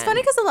know. Which is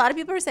funny because a lot of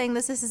people are saying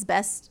this is his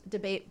best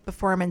debate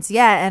performance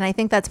yet. And I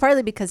think that's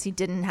partly because he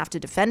didn't have to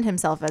defend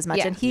himself as much.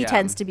 Yeah. And he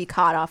tends to be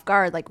caught off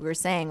guard, like we were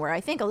saying, where I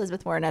think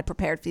Elizabeth Warren had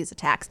prepared for these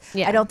attacks.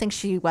 Yeah. I don't think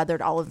she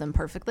weathered all of them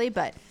perfectly,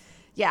 but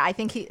yeah, I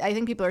think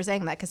people are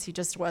saying that because he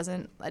just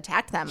wasn't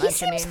attacked that much. He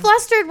seems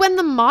flustered when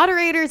the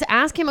moderators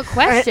ask him a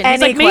question.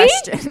 He's like,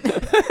 question. Me?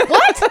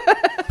 What?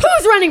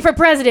 Who's running for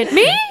president?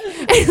 Me?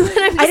 And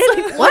I'm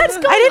just what's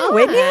going on? I didn't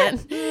win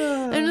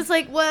yet. I'm just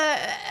like, what?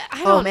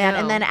 I don't know. Man. know.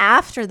 And then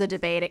after the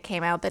debate, it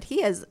came out that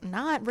he is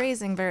not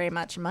raising very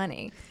much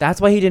money.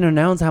 That's why he didn't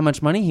announce how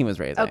much money he was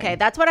raising. Okay,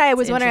 that's what I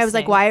was wondering. I was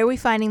like, why are we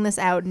finding this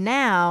out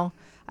now?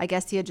 I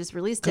guess he had just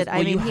released it.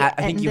 I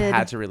think you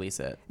had to release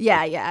it.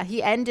 Yeah.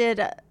 He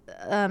ended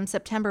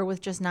September with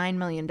just $9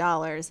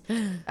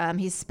 million.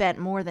 He spent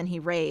more than he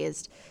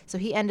raised. So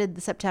he ended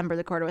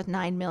the quarter with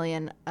 $9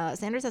 million.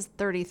 Sanders has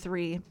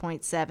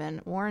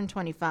 33.7, Warren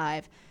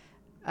 25,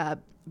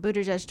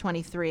 Buttigieg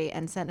 23,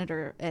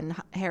 and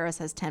Harris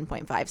has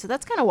 10.5. So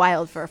that's kind of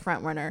wild for a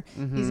front runner.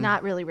 Mm-hmm. He's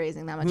not really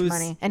raising that much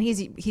money, and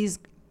he's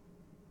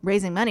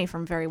raising money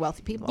from very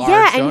wealthy people.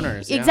 Large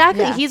donors,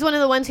 exactly. Yeah. He's one of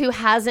the ones who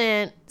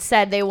hasn't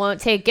said they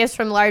won't take gifts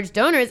from large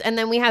donors. And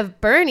then we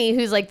have Bernie,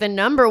 who's the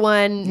number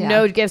one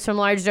no gifts from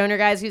large donor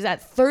guys, who's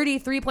at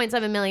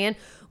 33.7 million.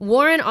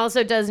 Warren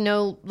also does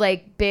no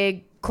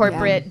big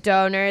corporate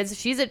donors.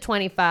 She's at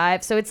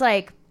 25. So it's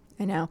I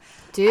know.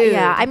 Dude.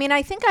 Yeah. I mean,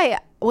 I think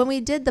when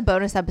we did the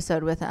bonus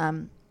episode with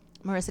Marissa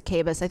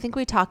Kabas, I think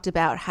we talked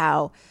about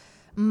how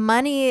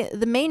money,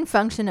 the main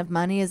function of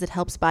money is it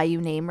helps buy you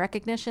name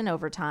recognition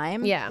over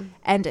time. Yeah.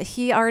 And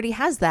he already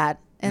has that,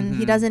 and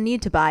he doesn't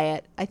need to buy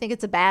it. I think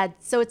it's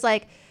so it's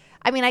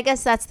I mean, I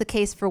guess that's the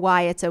case for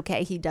why it's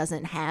okay he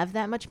doesn't have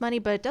that much money,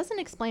 but it doesn't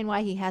explain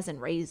why he hasn't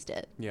raised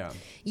it. Yeah.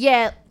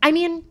 Yeah. I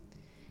mean,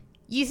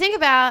 you think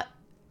about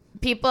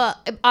people,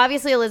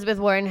 obviously Elizabeth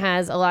Warren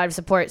has a lot of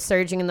support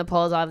surging in the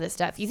polls, all of this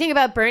stuff. You think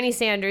about Bernie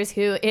Sanders,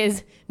 who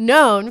is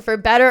known for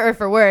better or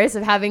for worse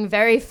of having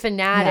very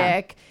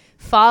fanatic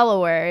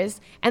followers,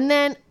 and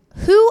then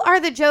who are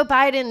the Joe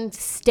Biden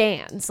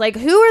stans?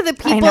 Who are the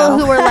people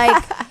who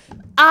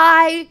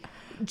are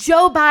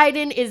Joe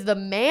Biden is the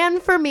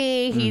man for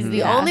me. He's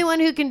the only one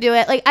who can do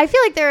it. I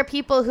feel like there are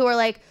people who are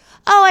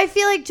oh, I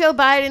feel like Joe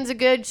Biden's a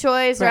good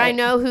choice, or I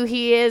know who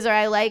he is, or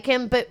I like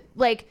him, but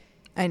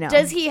I know.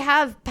 Does he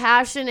have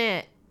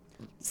passionate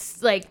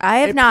I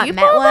have not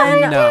met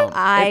one.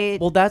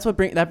 No. That's what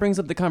brings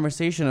up the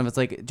conversation of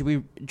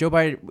Joe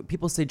Biden,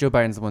 people say Joe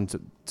Biden's the one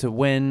to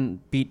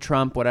win, beat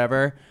Trump,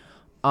 whatever.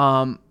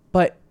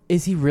 But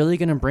is he really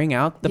going to bring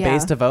out the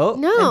base to vote?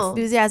 No.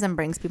 Enthusiasm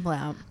brings people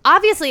out.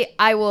 Obviously,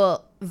 I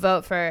will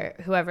vote for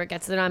whoever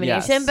gets the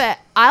nomination, but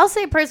I'll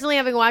say personally,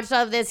 having watched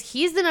all of this,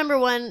 he's the number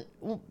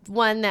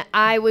one that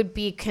I would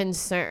be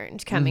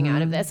concerned coming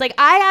out of this. I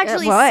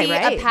actually see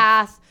a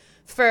path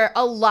for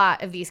a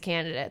lot of these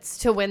candidates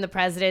to win the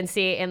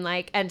presidency and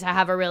and to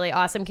have a really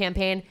awesome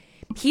campaign.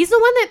 He's the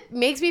one that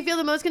makes me feel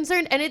the most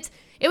concerned, and it's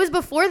It was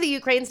before the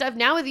Ukraine stuff.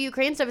 Now with the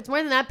Ukraine stuff, it's more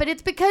than that. But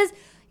it's because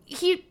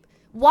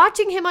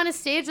watching him on a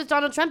stage with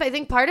Donald Trump, I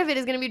think part of it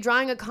is going to be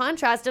drawing a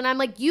contrast. And I'm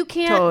like, you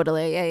can't.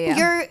 Totally.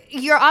 Yeah.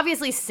 You're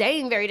obviously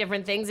saying very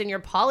different things and your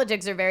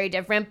politics are very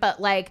different. But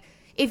like,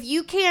 if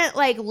you can't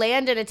like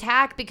land an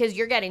attack because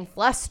you're getting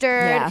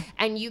flustered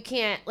and you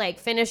can't like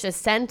finish a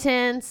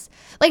sentence,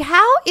 like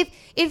how,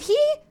 if he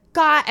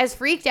got as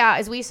freaked out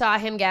as we saw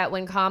him get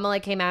when Kamala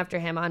came after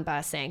him on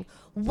busing,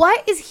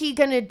 what is he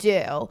gonna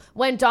do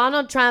when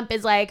Donald Trump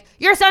is like,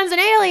 your son's an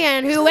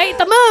alien who ate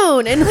the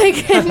moon, and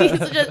like, and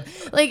he's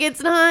just like,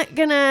 it's not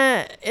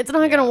gonna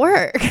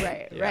work.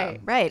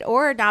 Right.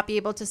 Or not be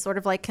able to sort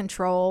of like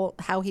control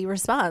how he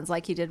responds,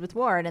 like he did with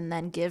Warren, and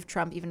then give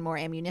Trump even more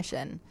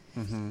ammunition.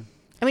 Mm-hmm.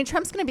 I mean,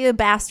 Trump's gonna be a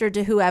bastard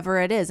to whoever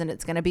it is, and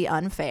it's gonna be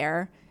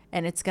unfair,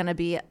 and it's gonna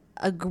be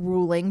a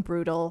grueling,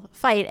 brutal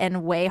fight,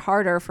 and way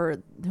harder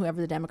for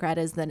whoever the Democrat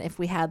is than if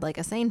we had like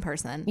a sane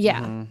person.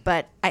 Yeah. Mm-hmm.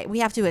 But we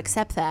have to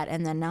accept that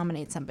and then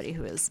nominate somebody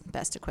who is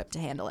best equipped to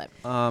handle it.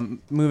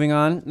 Moving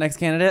on. Next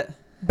candidate.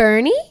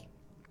 Bernie?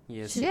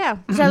 Yes. Yeah.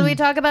 Shall we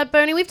talk about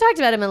Bernie? We've talked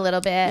about him a little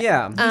bit.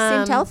 Yeah. He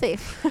seemed healthy.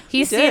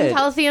 He seemed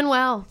healthy and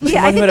well.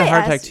 Yeah, I think had a they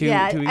heart asked,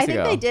 attack 2 weeks I think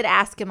ago. they did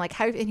ask him like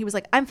how, and he was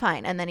like, "I'm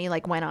fine," and then he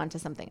like went on to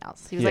something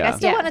else. He was like, Yeah. "I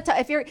still want to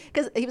if you're,"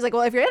 because he was like,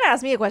 "Well, if you're gonna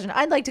ask me a question,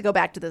 I'd like to go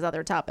back to this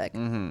other topic."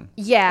 Mm-hmm.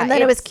 Yeah. And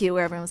then it was cute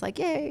where everyone was like,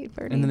 "Yay,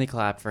 Bernie!" And then they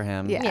clapped for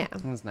him. Yeah.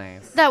 It was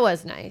nice. That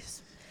was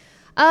nice.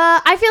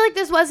 I feel like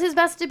this was his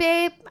best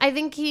debate. I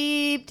think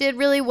he did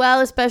really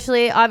well,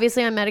 especially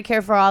obviously on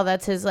Medicare for All.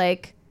 That's his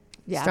like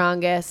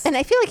strongest. And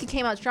I feel like he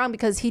came out strong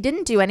because he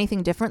didn't do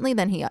anything differently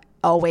than he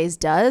always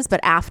does. But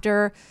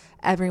after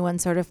everyone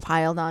sort of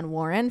piled on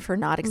Warren for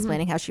not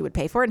explaining how she would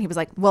pay for it, and he was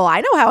like, "Well,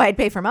 I know how I'd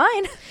pay for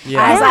mine,"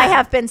 as I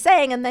have been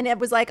saying. And then it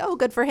was like, "Oh,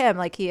 good for him!"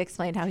 Like he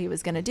explained how he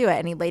was going to do it,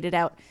 and he laid it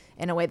out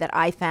in a way that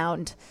I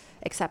found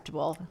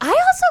acceptable. I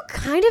also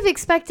kind of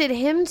expected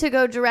him to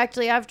go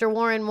directly after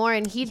Warren Moore,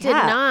 and he did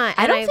not.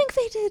 I And don't think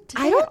they did.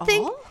 I don't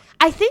think. all?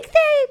 I think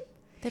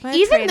They might have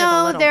even traded a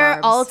though little,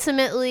 they're Barbs.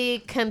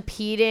 ultimately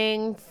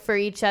competing for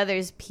each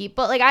other's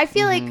people, like I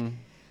feel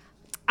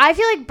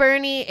like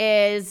Bernie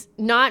is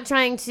not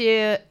trying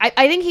to.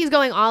 I think he's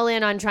going all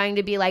in on trying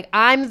to be like,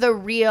 I'm the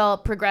real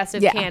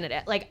progressive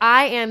candidate. Like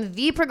I am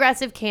the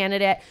progressive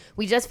candidate.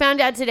 We just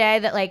found out today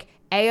that like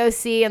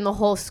AOC and the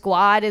whole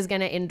squad is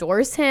going to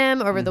endorse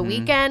him over the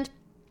weekend.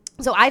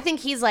 So I think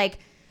he's like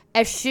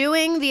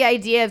eschewing the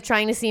idea of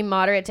trying to seem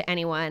moderate to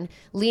anyone,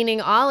 leaning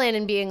all in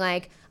and being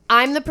like,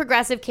 I'm the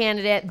progressive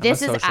candidate.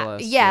 This is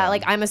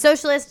like I'm a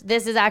socialist.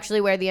 This is actually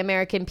where the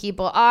American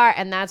people are,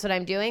 and that's what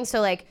I'm doing. So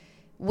like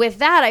with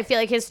that, I feel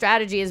like his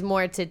strategy is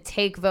more to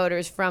take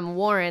voters from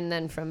Warren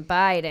than from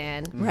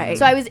Biden. Right.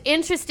 So I was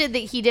interested that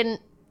he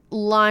didn't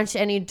launch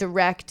any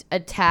direct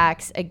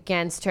attacks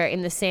against her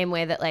in the same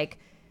way that like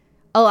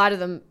a lot of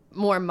the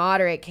more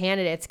moderate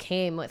candidates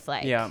came with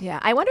like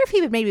I wonder if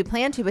he would maybe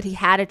plan to, but he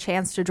had a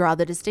chance to draw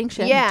the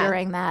distinction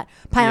during that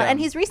pilot. And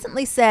he's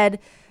recently said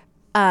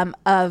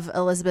of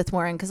Elizabeth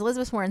Warren, because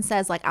Elizabeth Warren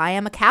says like, I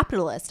am a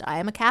capitalist,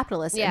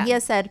 and he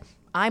has said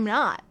I'm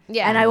not.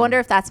 And I wonder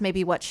if that's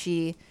maybe what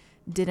she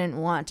didn't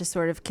want to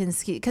sort of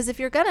concede, because if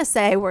you're gonna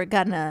say we're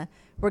gonna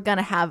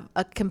have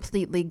a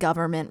completely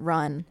government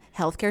run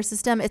healthcare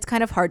system, it's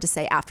kind of hard to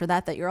say after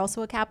that you're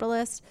also a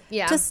capitalist.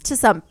 Just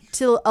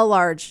to a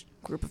large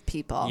group of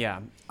people.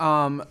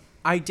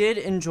 I did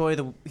enjoy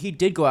he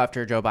did go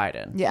after Joe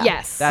Biden.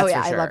 Yes. That's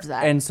for sure. I loved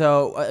that. And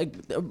so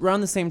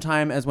around the same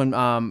time as when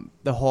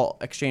the whole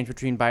exchange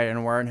between Biden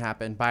and Warren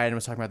happened, Biden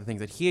was talking about the things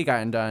that he had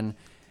gotten done.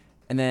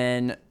 And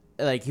then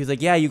like he was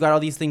like, yeah, you got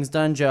all these things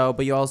done, Joe,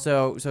 but you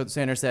also, so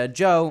Sanders said,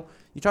 Joe,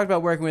 you talked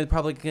about working with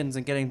Republicans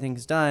and getting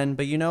things done,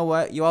 but you know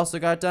what you also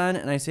got done?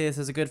 And I say this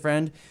as a good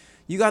friend.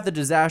 You got the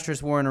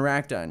disastrous war in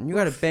Iraq done. You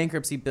got a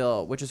bankruptcy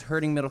bill, which is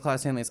hurting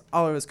middle-class families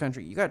all over this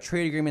country. You got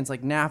trade agreements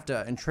like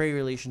NAFTA and trade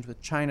relations with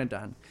China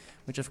done,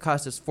 which have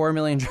cost us 4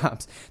 million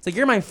jobs. It's like,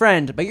 you're my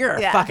friend, but you're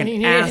a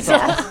fucking asshole.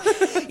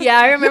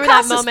 I remember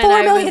that moment.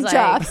 4 million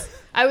jobs.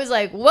 I was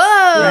like,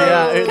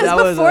 whoa.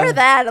 Because before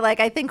that, like,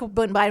 I think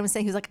when Biden was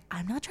saying, he was like,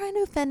 I'm not trying to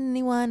offend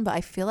anyone, but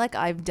I feel like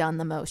I've done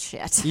the most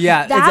shit.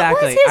 Yeah,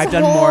 exactly. I've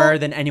done more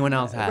than anyone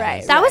else has.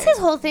 Right. That was his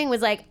whole thing,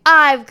 was like,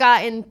 I've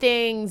gotten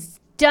things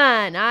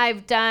done.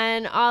 I've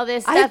done all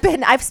this stuff.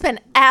 I've spent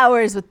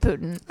hours with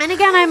Putin. And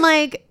again, I'm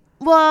like,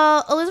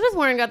 well, Elizabeth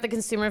Warren got the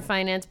Consumer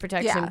Finance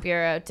Protection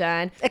Bureau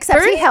done.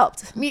 Except he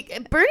helped.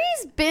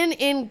 Bernie's been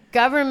in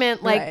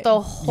government like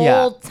the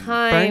whole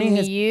time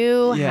Bernie's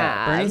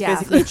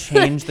basically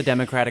changed the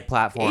Democratic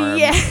platform.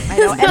 I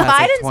know. And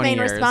Biden's like main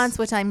response,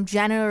 which I'm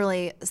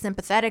generally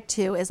sympathetic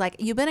to, is like,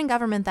 you've been in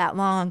government that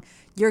long,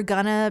 you're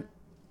gonna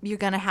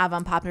have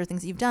unpopular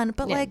things you've done,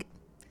 but like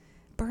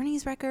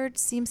Bernie's record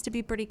seems to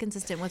be pretty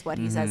consistent with what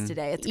he says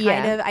today. It's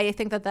kind of, I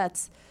think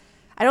that's,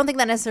 I don't think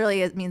that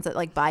necessarily means that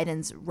like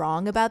Biden's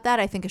wrong about that.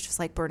 I think it's just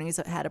like Bernie's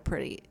had a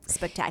pretty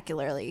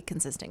spectacularly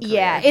consistent career.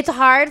 Yeah, it's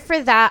hard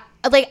for that.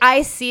 Like,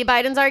 I see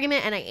Biden's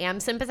argument and I am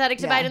sympathetic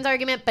to Biden's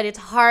argument, but it's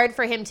hard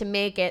for him to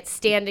make it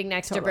standing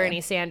next to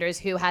Bernie Sanders,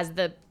 who has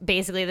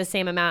basically the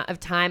same amount of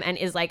time and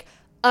is like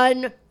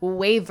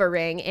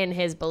unwavering in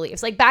his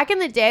beliefs. Like back in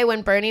the day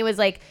when Bernie was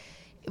like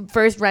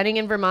first running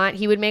in Vermont,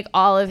 he would make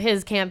all of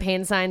his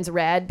campaign signs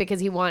red because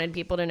he wanted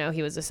people to know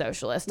he was a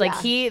socialist. Like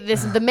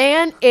the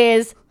man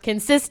is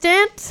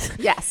consistent.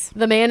 Yes.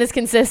 The man is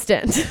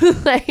consistent.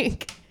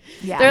 Like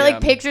there are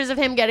like pictures of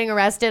him getting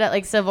arrested at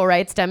like civil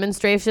rights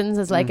demonstrations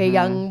as like a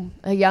young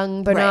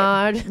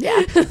Bernard. Right.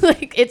 Yeah.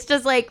 Like it's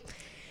just like,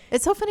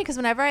 it's so funny because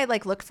whenever I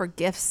like look for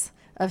GIFs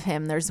of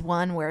him, there's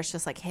one where it's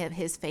just like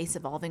his face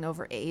evolving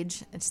over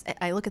age.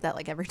 I look at that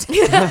like every time.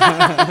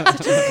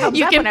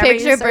 You can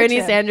picture Bernie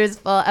Sanders'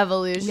 full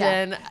evolution.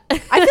 Yeah. I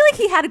feel like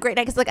he had a great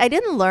night because like I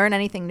didn't learn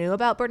anything new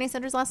about Bernie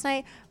Sanders last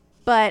night,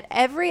 but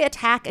every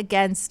attack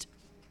against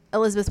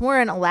Elizabeth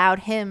Warren allowed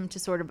him to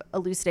sort of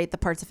elucidate the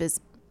parts of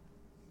his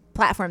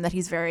platform that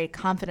he's very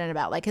confident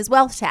about, like his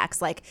wealth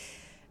tax. Like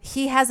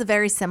he has a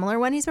very similar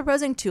one he's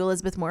proposing to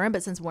Elizabeth Warren,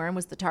 but since Warren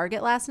was the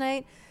target last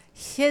night,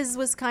 his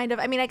was kind of,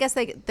 I mean, I guess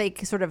they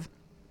sort of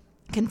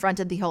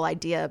confronted the whole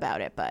idea about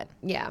it, but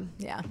yeah.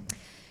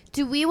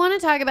 Do we want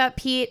to talk about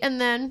Pete and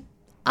then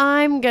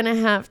I'm going to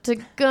have to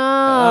go?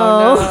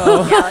 Oh,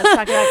 no. Yeah, let's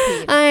talk about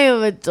Pete. I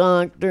have a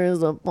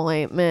doctor's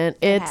appointment.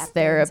 It's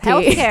therapy.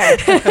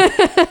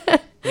 Healthcare.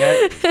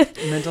 Yeah,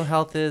 mental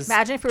health is.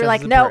 Imagine if we were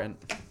like, no.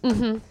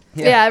 Mm-hmm.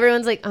 Yeah,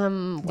 everyone's like,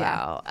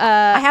 wow.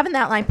 I have in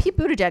that line, Pete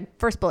Buttigieg,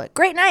 first bullet.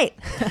 Great night.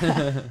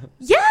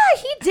 Yeah,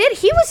 he did.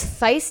 He was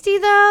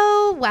feisty,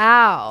 though.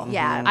 Wow.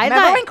 Yeah. I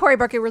remember when Cory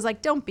Booker was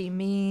like, don't be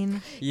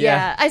mean.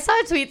 Yeah. I saw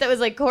a tweet that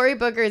was like, Cory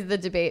Booker is the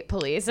debate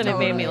police, and it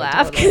made me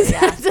laugh. Because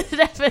that's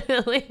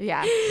definitely.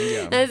 Yeah.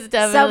 That's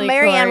definitely. So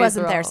Marianne Cory's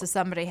wasn't role. there, so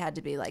somebody had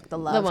to be like the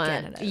love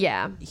candidate.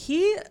 Yeah.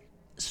 He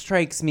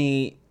strikes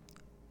me,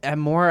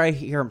 and more I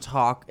hear him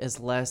talk, is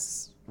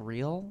less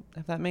real,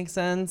 if that makes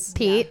sense.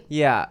 Pete?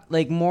 Yeah.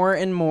 Like more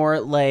and more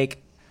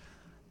like,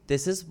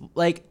 this is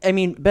like, I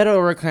mean, Beto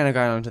O'Rourke kind of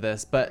got onto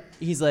this, but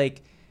he's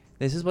like,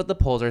 this is what the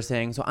polls are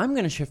saying, so I'm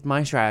going to shift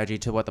my strategy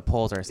to what the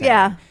polls are saying.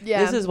 Yeah.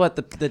 This is what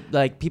the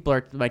like people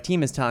are, my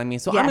team is telling me,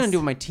 so I'm going to do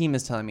what my team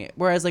is telling me.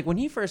 Whereas like when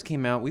he first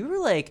came out, we were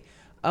like,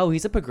 oh,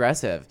 he's a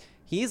progressive.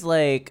 He's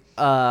like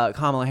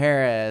Kamala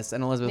Harris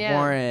and Elizabeth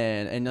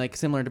Warren and like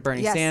similar to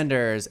Bernie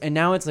Sanders. And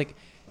now it's like,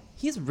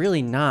 he's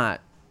really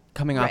not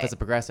coming off as a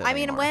progressive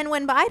anymore. I mean,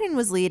 when Biden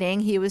was leading,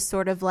 he was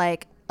sort of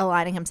like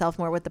aligning himself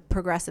more with the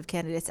progressive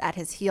candidates at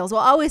his heels,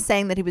 while always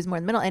saying that he was more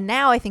in the middle. And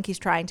now I think he's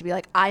trying to be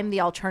like, I'm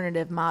the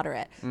alternative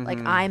moderate. Mm-hmm. Like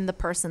I'm the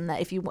person that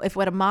if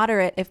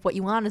what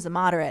you want is a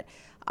moderate,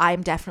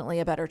 I'm definitely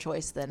a better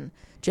choice than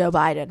Joe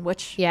Biden,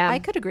 which I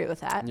could agree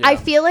with that. Yeah. I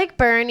feel like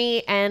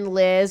Bernie and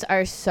Liz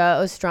are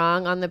so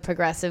strong on the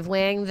progressive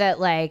wing that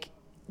like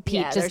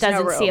Pete just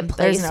doesn't see a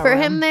place for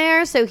him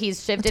there, so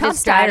he's shifted his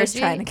strategy.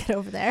 Trying to get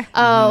over there.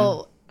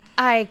 Oh,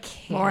 I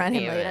can't. More on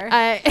him later.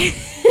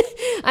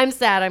 I'm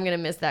sad. I'm gonna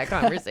miss that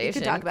conversation. You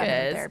can talk about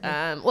him in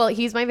therapy. Well,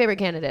 he's my favorite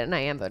candidate, and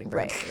I am voting for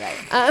him.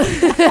 Right.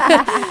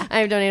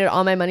 I've donated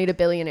all my money to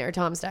billionaire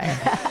Tom Steyer.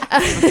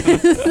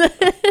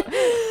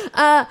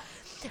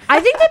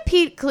 I think that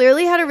Pete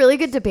clearly had a really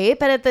good debate,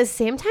 but at the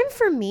same time,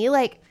 for me,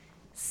 like,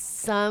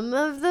 some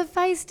of the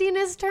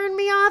feistiness turned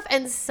me off,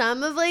 and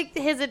some of like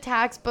his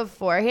attacks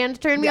beforehand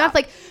turned me off.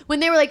 Like when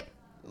they were like,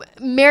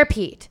 Mayor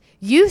Pete,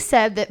 you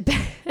said that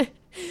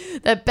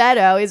that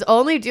Beto is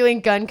only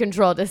doing gun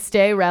control to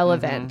stay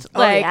relevant. Mm-hmm.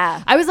 Like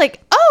I was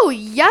like, oh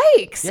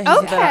yikes. Yeah,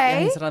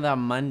 okay. He said on that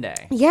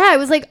Monday. Yeah, I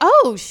was like,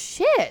 oh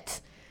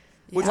shit.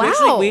 Which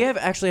wow. we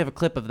actually have a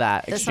clip of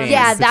that exchange.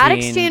 Yeah, that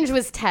exchange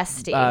was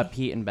testy.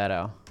 Pete and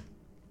Beto.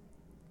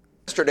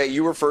 Yesterday,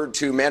 you referred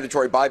to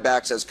mandatory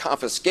buybacks as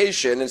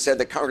confiscation and said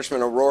that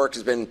Congressman O'Rourke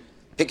has been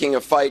picking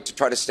a fight to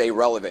try to stay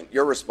relevant.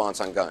 Your response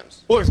on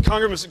guns? Well,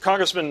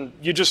 Congressman,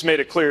 you just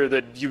made it clear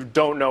that you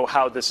don't know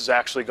how this is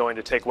actually going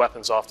to take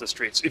weapons off the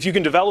streets. If you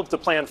can develop the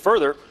plan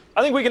further,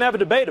 I think we can have a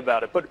debate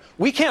about it. But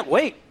we can't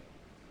wait.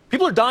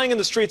 People are dying in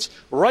the streets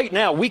right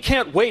now. We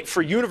can't wait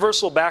for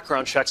universal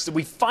background checks that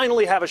we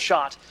finally have a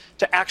shot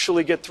to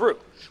actually get through.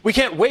 We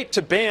can't wait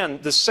to ban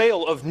the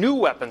sale of new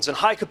weapons and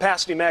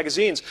high-capacity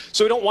magazines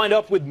so we don't wind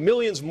up with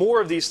millions more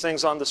of these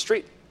things on the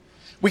street.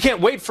 We can't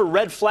wait for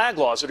red flag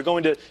laws that are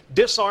going to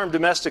disarm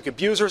domestic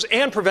abusers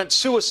and prevent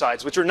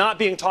suicides, which are not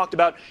being talked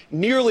about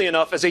nearly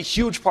enough as a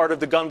huge part of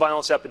the gun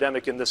violence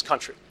epidemic in this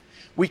country.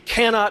 We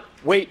cannot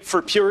wait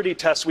for purity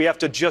tests. We have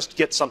to just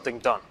get something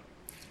done.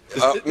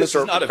 This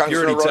is not a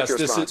purity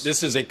test.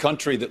 This is a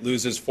country that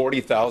loses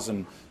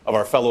 40,000 of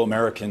our fellow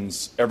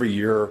Americans every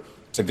year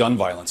to gun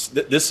violence.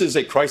 This is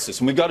a crisis,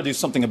 and we've got to do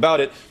something about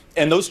it.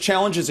 And those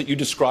challenges that you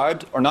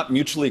described are not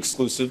mutually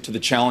exclusive to the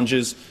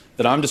challenges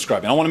that I'm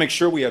describing. I want to make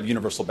sure we have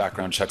universal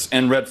background checks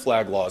and red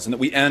flag laws and that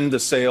we end the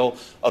sale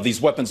of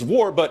these weapons of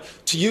war. But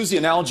to use the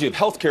analogy of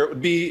health care, it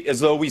would be as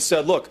though we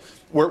said, look,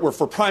 we're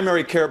for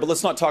primary care, but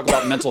let's not talk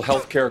about mental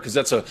health care because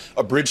that's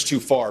a bridge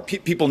too far.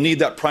 People need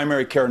that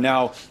primary care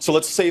now, so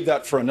let's save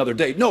that for another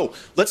day. No,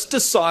 let's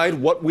decide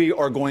what we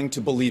are going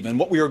to believe in,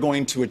 what we are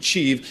going to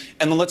achieve,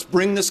 and then let's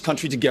bring this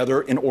country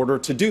together in order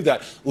to do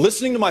that.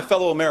 Listening to my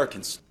fellow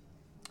Americans.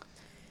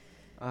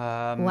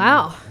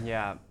 Wow.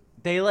 Yeah.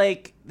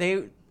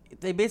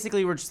 they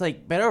basically were just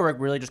like, Beto O'Rourke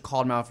really just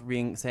called him out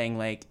for saying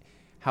like,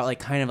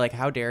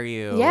 how dare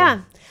you?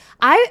 Yeah.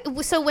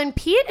 So when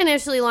Pete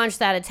initially launched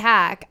that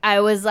attack, I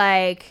was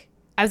like,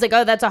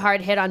 oh, that's a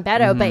hard hit on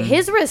Beto. But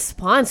his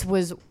response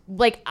was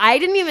like, I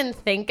didn't even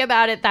think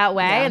about it that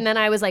way. Yeah. And then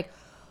I was like,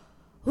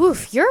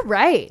 oof, you're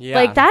right. Yeah.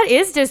 Like, that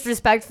is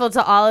disrespectful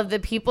to all of the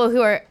people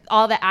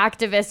all the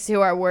activists who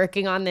are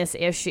working on this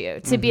issue.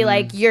 To be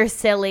like, you're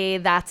silly,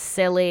 that's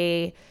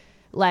silly.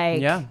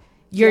 Like,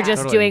 you're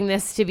just doing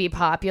this to be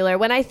popular.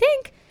 When I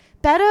think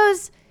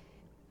Beto's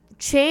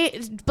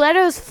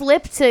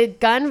flip to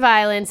gun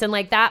violence and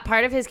like that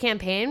part of his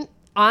campaign,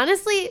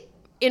 honestly,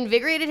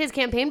 invigorated his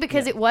campaign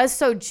because it was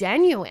so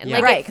genuine. Yeah.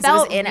 Like, right, because it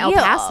was in El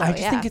Paso. I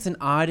just think it's an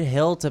odd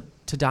hill to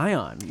die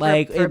on.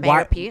 Like for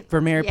Mayor Pete.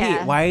 For Mayor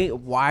Pete.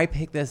 Why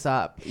pick this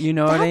up? You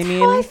know what I mean? That's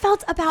how I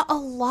felt about a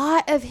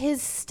lot of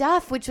his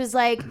stuff, which was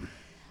like,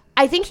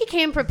 I think he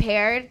came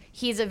prepared.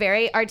 He's a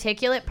very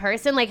articulate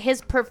person. Like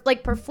his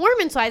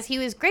performance wise, he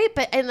was great.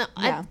 But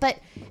but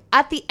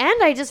at the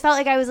end, I just felt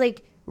like I was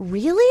like,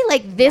 really?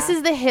 Like, this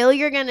is the hill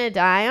you're going to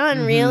die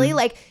on? Really?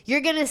 Like,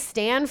 you're going to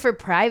stand for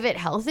private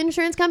health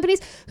insurance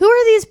companies? Who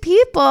are these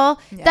people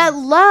that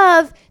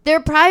love their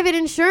private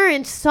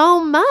insurance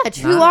so much?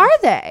 Who are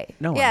they?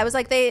 No one. Yeah, it was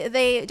like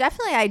they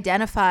definitely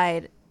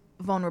identified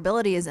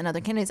vulnerabilities in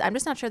other candidates. I'm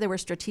just not sure they were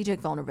strategic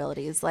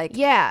vulnerabilities. Like,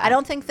 I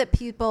don't think that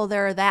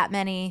there are that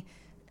many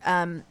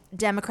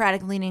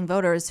Democratic leaning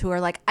voters who are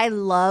like, I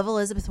love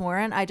Elizabeth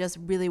Warren, I just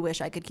really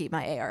wish I could keep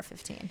my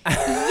AR-15.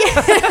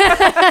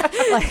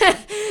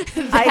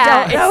 I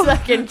don't know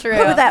fucking true.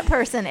 who that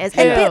person is.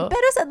 True. And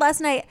Beto said last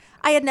night,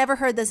 I had never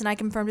heard this and I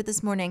confirmed it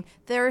this morning,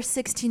 there are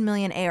 16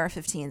 million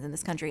AR-15s in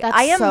this country. That's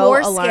I am so more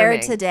alarming.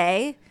 scared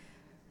today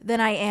than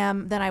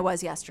I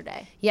was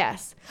yesterday.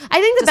 Yes.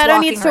 I think that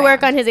Beto needs to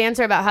work on his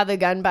answer about how the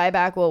gun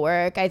buyback will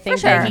work. I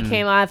think that he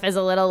came off as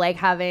a little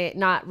like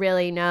not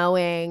really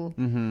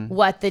knowing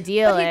what the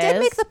deal is. But he did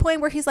make the point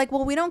where he's like,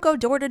 well, we don't go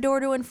door to door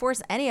to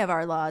enforce any of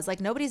our laws.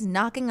 Like, nobody's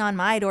knocking on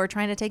my door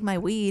trying to take my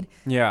weed.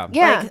 Yeah.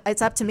 Like,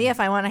 it's up to me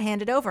if I want to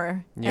hand it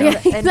over. Yeah.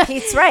 And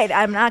Pete's right.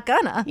 I'm not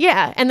gonna.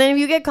 Yeah. And then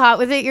if you get caught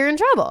with it, you're in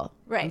trouble.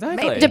 Right.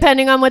 Exactly. Maybe.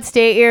 Depending on what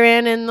state you're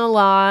in and the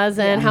laws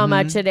and how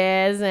much it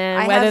is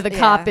and whether the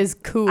cop is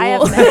cool. I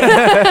have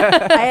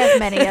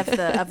many of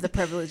the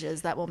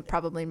privileges that will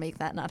probably make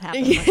that not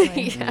happen.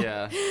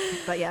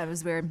 But yeah, it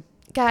was weird.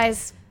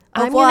 Guys,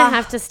 I'm going to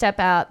have to step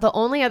out. The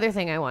only other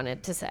thing I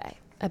wanted to say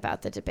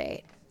about the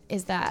debate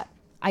is that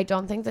I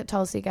don't think that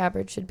Tulsi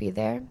Gabbard should be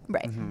there.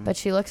 Right. But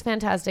she looks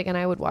fantastic, and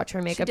I would watch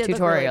her makeup did look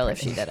tutorial really if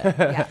she pretty. did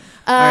it.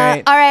 All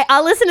right.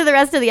 I'll listen to the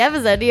rest of the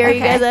episode to hear what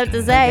you guys have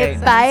to say.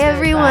 Okay. Bye,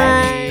 everyone.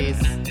 Bye.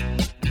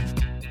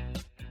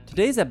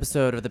 Today's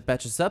episode of the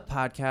Betches Up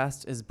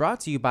podcast is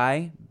brought to you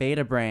by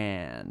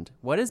Betabrand.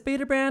 What is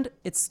Betabrand?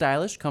 It's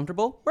stylish,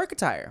 comfortable work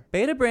attire.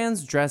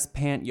 Betabrand's dress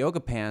pant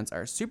yoga pants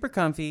are super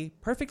comfy,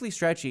 perfectly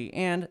stretchy,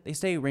 and they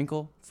stay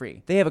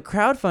wrinkle-free. They have a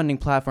crowdfunding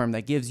platform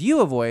that gives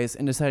you a voice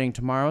in deciding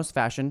tomorrow's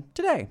fashion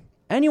today.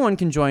 Anyone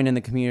can join in the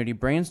community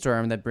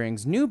brainstorm that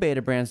brings new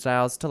Betabrand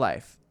styles to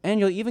life. And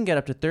you'll even get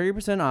up to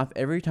 30% off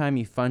every time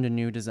you fund a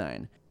new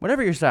design.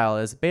 Whatever your style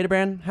is,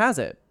 Betabrand has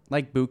it.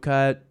 Like boot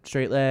cut,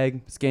 straight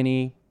leg,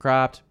 skinny,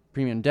 cropped,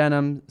 premium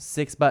denim,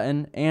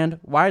 6-button, and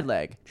wide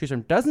leg. Choose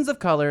from dozens of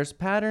colors,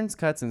 patterns,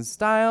 cuts, and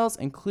styles,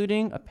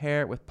 including a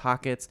pair with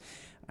pockets.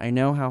 I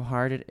know how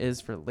hard it is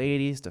for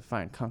ladies to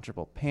find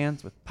comfortable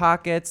pants with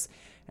pockets,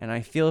 and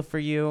I feel for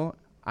you.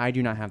 I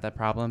do not have that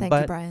problem. Thank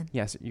you, Brian.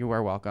 Yes, you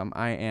are welcome.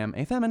 I am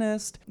a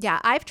feminist.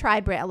 Yeah, I've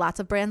tried lots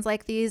of brands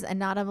like these, and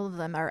not all of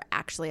them are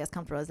actually as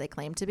comfortable as they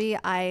claim to be.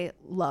 I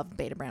love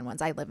Betabrand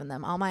ones. I live in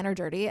them. All mine are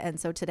dirty. And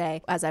so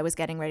today, as I was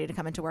getting ready to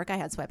come into work, I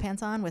had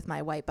sweatpants on with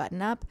my white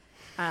button up.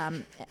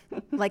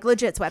 Like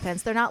legit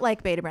sweatpants. They're not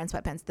like Betabrand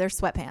sweatpants. They're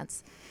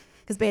sweatpants.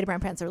 Because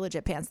Betabrand pants are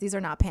legit pants. These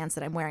are not pants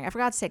that I'm wearing. I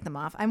forgot to take them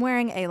off. I'm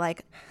wearing a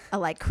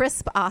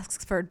crisp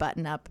Oxford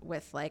button up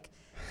with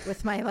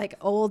my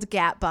old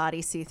Gap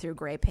body see-through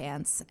gray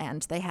pants,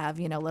 and they have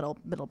little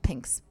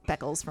pink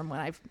speckles from when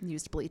I've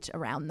used bleach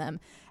around them.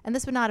 And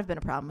this would not have been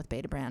a problem with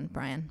Betabrand,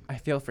 Brian. I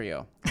feel for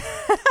you.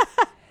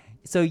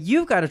 So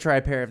you've got to try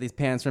a pair of these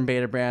pants from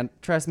Betabrand.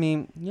 Trust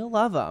me, you'll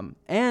love them.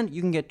 And you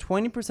can get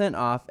 20%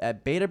 off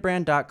at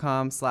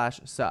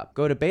betabrand.com/sup.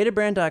 Go to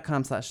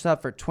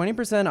betabrand.com/sup for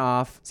 20%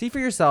 off. See for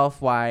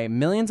yourself why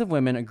millions of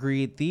women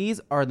agree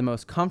these are the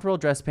most comfortable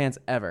dress pants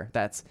ever.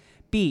 That's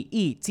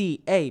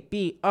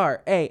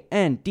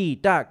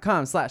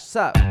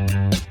betabrand.com/sup.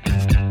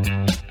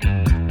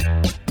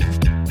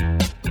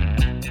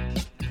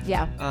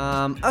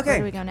 Yeah. Okay. Where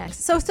do we go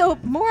next? So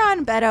more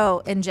on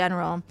Beto in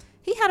general.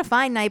 He had a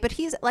fine night, but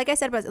he's, like I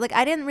said,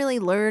 I didn't really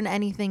learn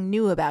anything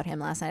new about him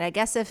last night. I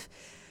guess I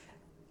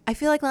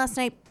feel like last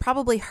night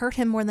probably hurt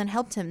him more than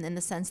helped him in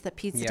the sense that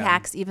Pete's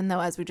attacks, even though,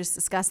 as we just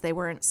discussed, they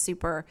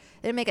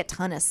didn't make a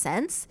ton of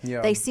sense.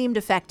 Yeah. They seemed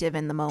effective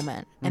in the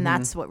moment, and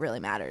that's what really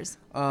matters.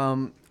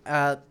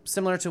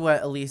 Similar to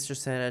what Elise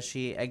just said as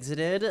she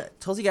exited,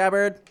 Tulsi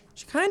Gabbard,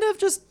 she kind of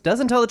just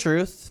doesn't tell the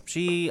truth.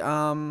 She,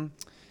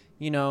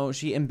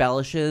 she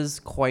embellishes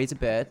quite a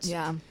bit.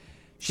 Yeah.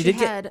 She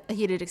had a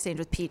heated exchange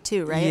with Pete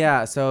too, right?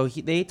 Yeah. So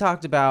they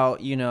talked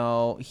about,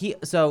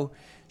 so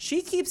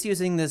she keeps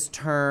using this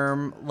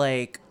term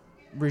like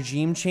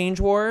regime change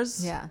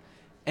wars. Yeah.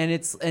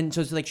 And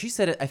so like she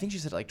said it, I think she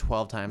said it like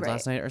 12 times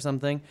last night or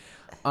something.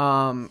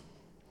 And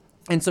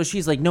so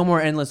she's like, no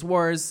more endless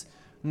wars,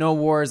 no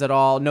wars at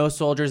all, no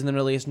soldiers in the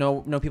Middle East,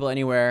 no people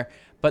anywhere.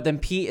 But then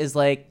Pete is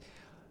like,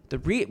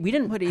 we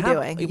didn't. What are you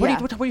doing?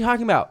 What are you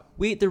talking about?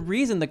 The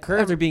reason the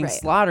Kurds are being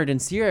slaughtered in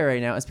Syria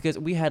right now is because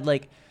we had we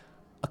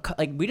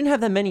didn't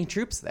have that many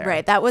troops there.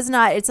 Right. That was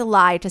not. It's a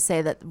lie to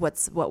say that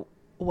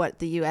what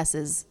the U.S.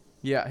 is.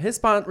 Yeah,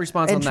 his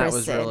response on that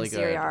was really good.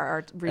 Syria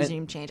or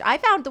regime change. I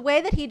found the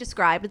way that he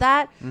described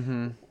that.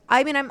 Mm-hmm.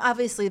 I mean, I'm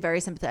obviously very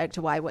sympathetic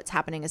to why what's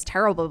happening is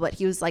terrible, but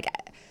he was like,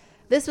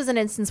 this was an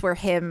instance where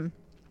him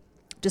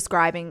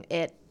describing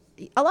it.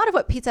 A lot of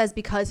what Pete says,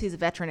 because he's a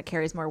veteran, it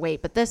carries more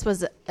weight. But this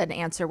was an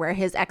answer where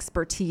his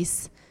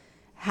expertise,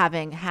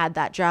 having had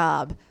that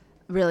job,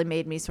 really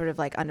made me sort of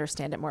like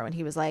understand it more. When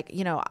he was like,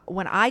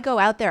 when I go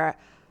out there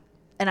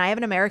and I have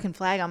an American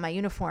flag on my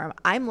uniform,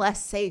 I'm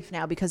less safe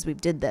now because we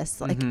did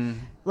this. And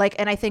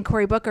I think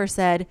Cory Booker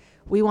said,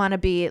 we want to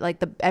be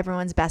like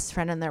everyone's best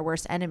friend and their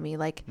worst enemy.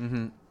 Like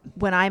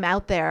when I'm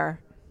out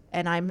there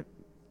and I'm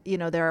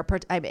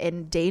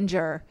in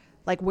danger.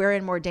 Like we're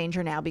in more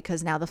danger now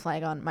because now the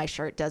flag on my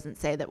shirt doesn't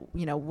say that,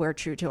 we're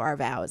true to our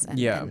vows and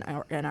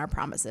our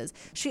promises.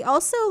 She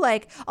also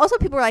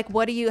people were like,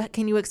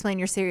 can you explain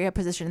your Syria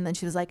position? And then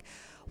she was like,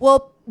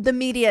 well, the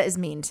media is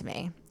mean to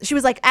me. She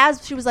was like,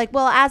 as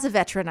a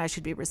veteran, I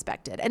should be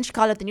respected. And she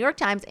called out the New York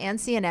Times and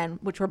CNN,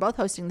 which were both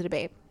hosting the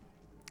debate.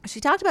 She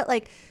talked about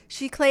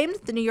she claimed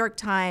the New York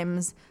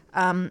Times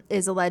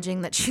is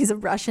alleging that she's a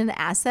Russian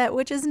asset,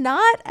 which is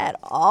not at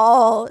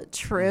all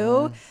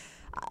true. Mm-hmm.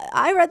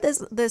 I read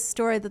this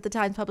story that the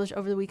Times published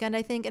over the weekend,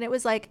 I think, and it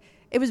was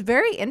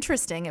very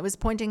interesting. It was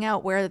pointing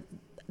out where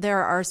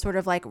there are sort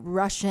of like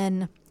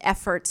Russian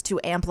efforts to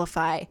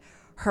amplify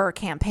her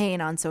campaign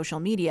on social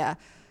media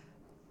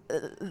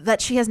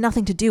that she has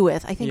nothing to do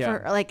with. I think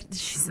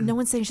no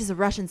one's saying she's a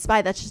Russian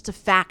spy. That's just a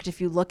fact.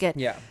 If you look at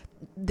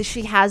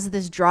she has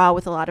this draw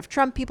with a lot of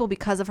Trump people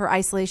because of her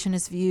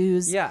isolationist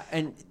views. Yeah,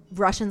 and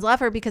Russians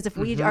love her because if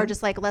we are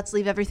just like, let's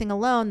leave everything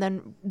alone,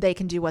 then they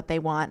can do what they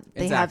want.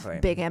 They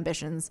have big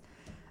ambitions.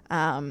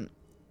 And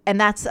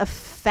that's a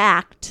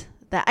fact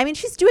that,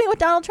 she's doing what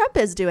Donald Trump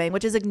is doing,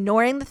 which is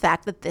ignoring the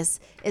fact that this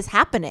is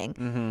happening.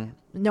 Mm-hmm.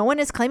 No one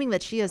is claiming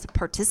that she is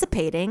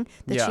participating,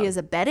 that she is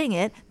abetting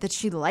it, that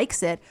she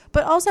likes it.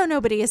 But also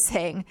nobody is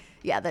saying,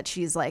 that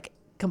she's like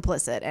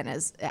complicit and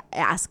is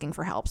asking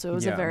for help. So it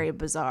was a very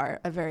bizarre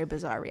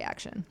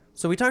reaction.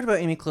 So we talked about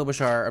Amy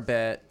Klobuchar a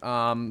bit.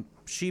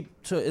 She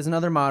is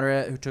another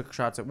moderate who took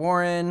shots at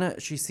Warren.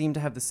 She seemed to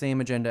have the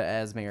same agenda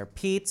as Mayor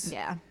Pete.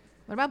 Yeah.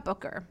 What about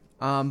Booker?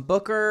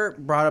 Booker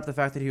brought up the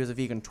fact that he was a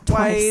vegan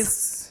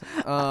twice.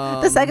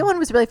 The second one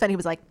was really funny. He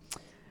was like,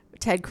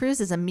 Ted Cruz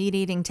is a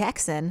meat-eating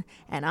Texan,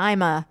 and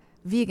I'm a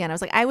vegan. I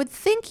was like, I would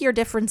think your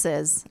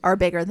differences are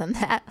bigger than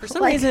that. For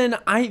some reason,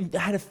 I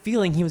had a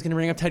feeling he was going to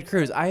bring up Ted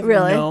Cruz. I have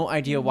no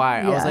idea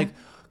why. I was like,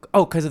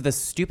 because of the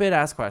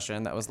stupid-ass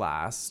question that was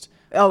last.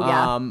 Oh,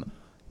 yeah.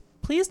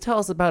 Please tell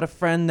us about a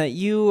friend that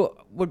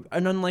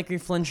an unlikely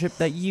friendship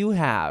that you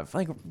have.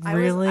 Like,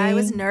 really? I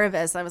was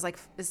nervous. I was like,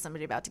 is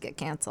somebody about to get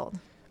canceled?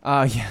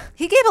 Yeah.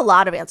 He gave a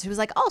lot of answers. He was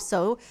like,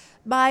 also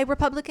my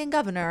Republican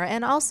governor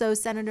and also the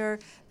senator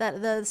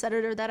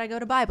that I go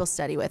to Bible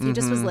study with. He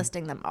just was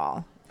listing them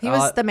all. He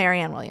was the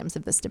Marianne Williams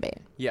of this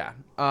debate. Yeah.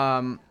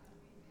 And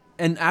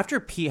after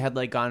Pete had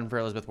gone for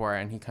Elizabeth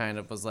Warren, he kind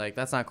of was like,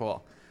 that's not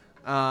cool.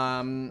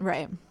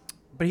 Right.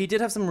 But he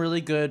did have some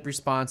really good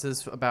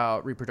responses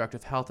about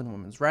reproductive health and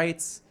women's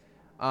rights.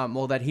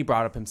 That he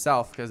brought up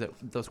himself because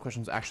those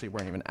questions actually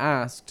weren't even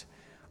asked.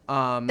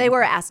 They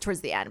were asked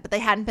towards the end, but they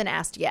hadn't been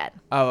asked yet.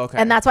 Oh, okay.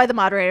 And that's why the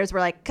moderators were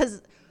like,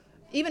 because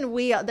even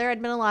there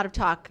had been a lot of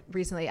talk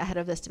recently ahead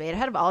of this debate,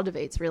 ahead of all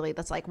debates, really.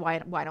 That's like, why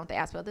don't they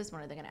ask about this?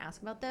 When are they going to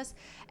ask about this?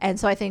 And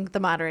so I think the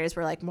moderators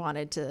were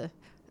wanted to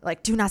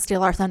do not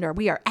steal our thunder.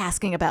 We are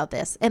asking about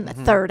this in the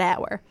third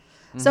hour.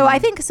 Mm-hmm.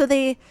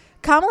 So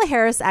Kamala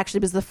Harris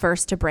actually was the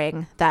first to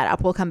bring that up.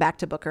 We'll come back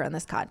to Booker in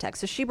this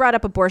context. So she brought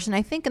up abortion,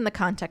 I think, in the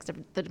context of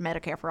the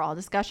Medicare for All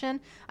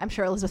discussion. I'm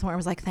sure Elizabeth Warren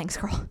was like, thanks,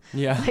 girl.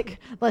 Yeah.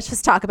 Let's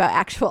just talk about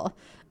actual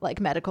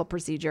medical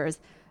procedures.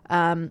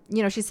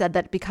 She said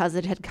that because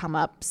it had come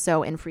up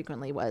so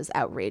infrequently was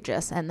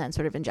outrageous and then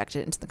sort of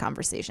injected it into the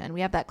conversation.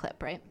 We have that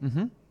clip, right?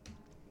 Mm-hmm.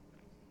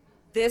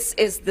 This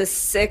is the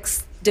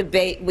sixth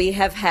debate we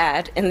have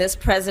had in this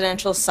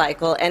presidential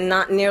cycle, and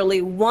not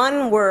nearly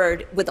one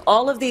word with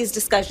all of these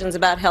discussions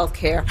about health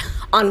care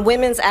on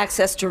women's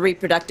access to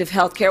reproductive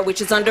health care, which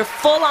is under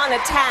full-on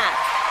attack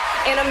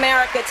in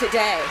America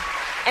today.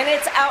 And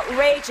it's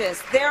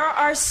outrageous. There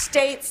are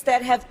states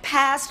that have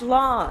passed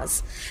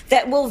laws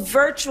that will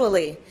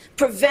virtually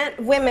prevent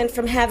women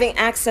from having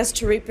access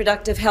to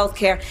reproductive health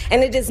care.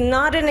 And it is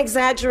not an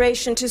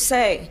exaggeration to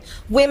say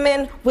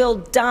women will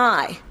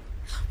die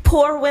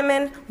Poor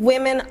women,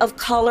 women of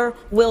color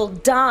will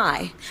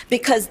die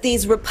because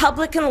these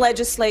Republican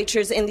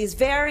legislatures in these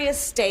various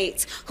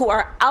states who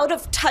are out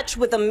of touch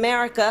with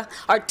America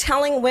are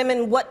telling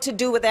women what to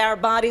do with our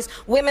bodies.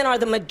 Women are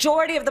the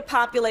majority of the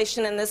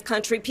population in this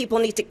country. People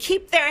need to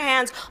keep their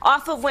hands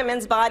off of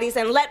women's bodies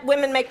and let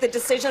women make the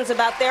decisions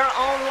about their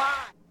own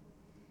lives.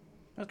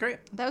 That was great.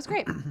 That was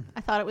great.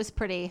 I thought it was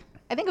pretty.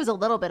 I think it was a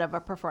little bit of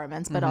a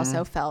performance, but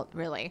also felt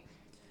really.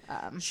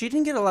 She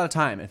didn't get a lot of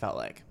time, it felt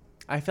like.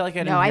 I feel like I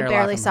didn't hear I a lot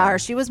barely from saw her. her.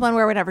 She was one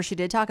where whenever she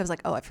did talk, I was like,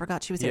 oh, I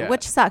forgot she was here,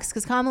 which sucks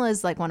because Kamala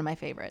is like one of my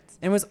favorites.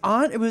 It was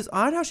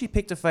odd how she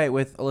picked a fight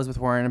with Elizabeth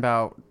Warren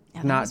about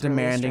not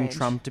demanding really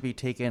Trump to be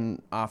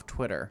taken off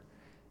Twitter.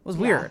 It was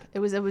weird. It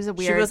was a weird.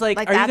 She was like,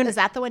 is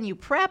that the one you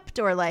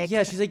prepped or like?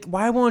 Yeah, she's like,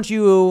 why won't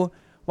you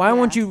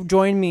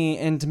join me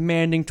in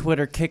demanding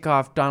Twitter kick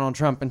off Donald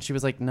Trump? And she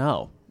was like,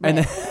 no. Right. And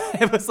then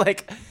it was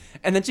like,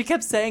 and then she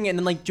kept saying it and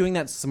then like doing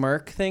that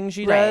smirk thing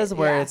she does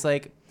where it's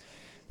like,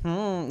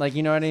 like,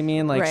 you know what I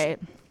mean? Like, right.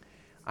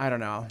 I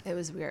don't know. It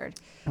was weird.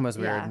 It was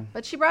weird. Yeah.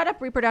 But she brought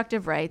up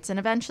reproductive rights and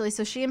eventually,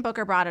 so she and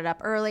Booker brought it up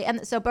early.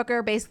 And so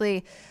Booker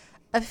basically,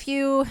 a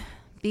few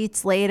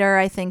beats later,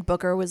 I think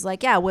Booker was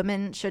like, yeah,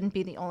 women shouldn't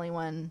be the only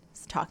ones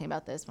talking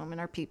about this. Women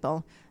are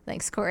people.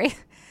 Thanks, Corey.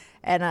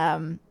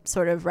 And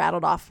sort of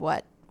rattled off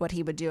what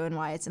he would do and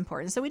why it's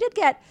important. So we did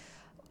get,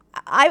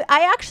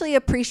 I actually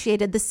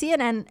appreciated the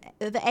CNN,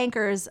 the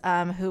anchors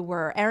who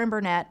were Aaron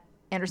Burnett,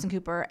 Anderson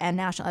Cooper, and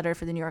national editor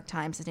for the New York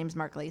Times. His name's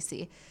Mark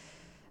Lacey.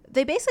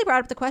 They basically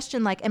brought up the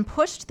question, like, and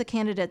pushed the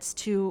candidates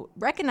to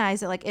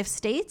recognize that, like, if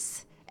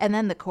states and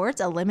then the courts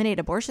eliminate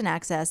abortion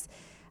access,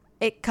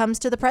 it comes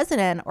to the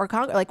president or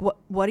Congress. Like,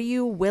 what are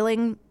you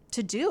willing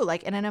to do,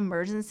 like, in an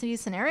emergency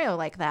scenario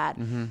like that?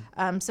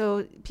 Mm-hmm.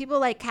 So people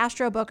like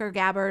Castro, Booker,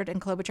 Gabbard,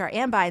 and Klobuchar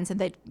and Biden said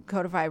they'd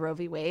codify Roe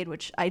v. Wade,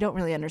 which I don't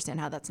really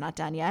understand how that's not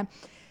done yet.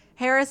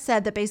 Harris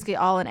said that basically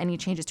all and any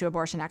changes to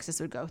abortion access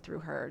would go through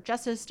her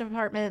Justice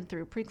Department,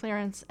 through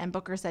preclearance, and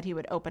Booker said he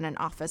would open an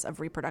office of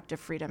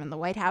reproductive freedom in the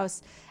White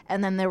House.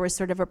 And then there was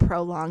sort of a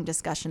prolonged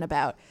discussion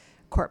about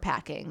court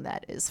packing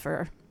that is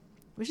for,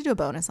 we should do a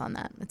bonus on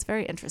that. It's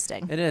very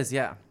interesting. It is,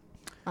 yeah.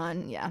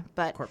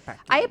 But court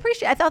packing. I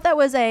thought that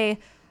was a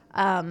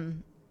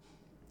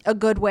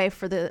good way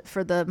for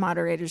the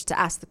moderators to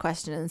ask the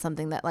question and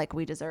something that like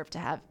we deserve to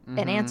have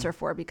an answer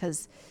for,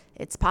 because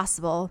it's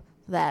possible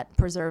that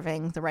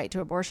preserving the right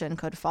to abortion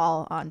could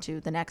fall onto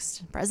the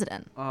next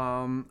president.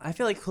 I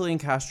feel like Julian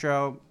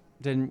Castro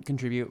didn't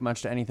contribute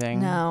much to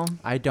anything. No.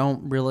 I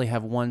don't really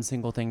have one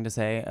single thing to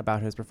say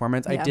about his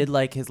performance. Yeah. I did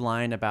like his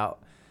line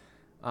about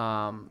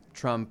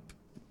Trump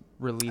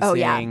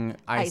releasing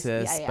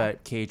ISIS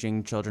but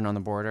caging children on the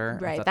border.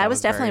 Right. That was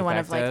definitely one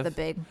of like the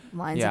big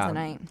lines of the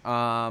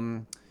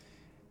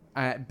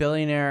night.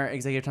 Billionaire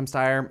executive Tom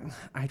Steyer,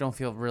 I don't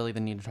feel really the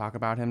need to talk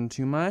about him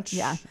too much.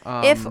 Yeah.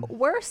 If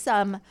were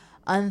some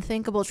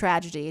unthinkable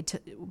tragedy to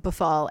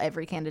befall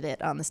every candidate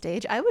on the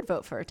stage, I would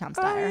vote for Tom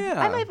Steyer. Yeah.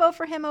 I might vote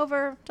for him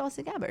over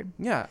Tulsi Gabbard.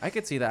 Yeah, I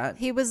could see that.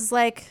 He was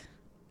like,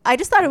 I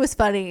just thought it was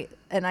funny,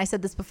 and I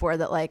said this before,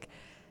 that like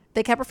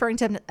they kept referring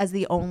to him as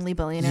the only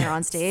billionaire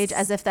on stage,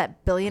 as if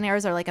that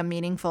billionaires are like a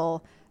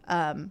meaningful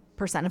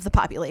percent of the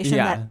population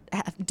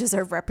that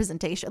deserve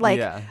representation. Like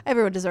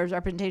everyone deserves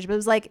representation, but it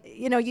was like,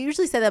 you know, you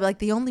usually say that, but like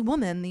the only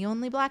woman, the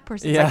only black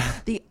person,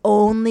 like the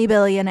only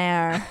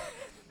billionaire.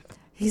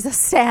 He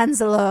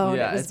stands alone.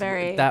 Yeah, it was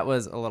that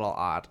was a little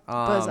odd.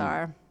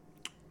 Bizarre.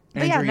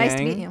 But yeah, nice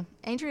to meet you.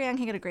 Andrew Yang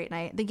can get a great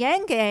night. The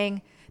Yang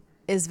gang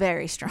is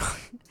very strong.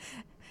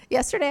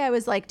 Yesterday I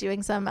was like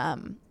doing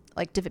some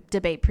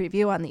debate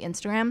preview on the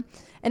Instagram,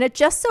 and it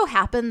just so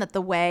happened that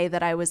the way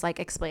that I was like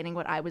explaining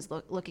what I was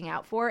looking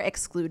out for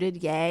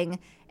excluded Yang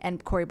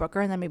and Cory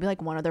Booker and then maybe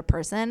like one other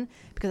person,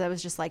 because I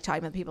was just like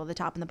talking about people at the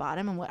top and the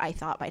bottom and what I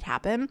thought might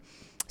happen.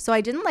 So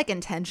I didn't like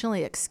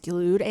intentionally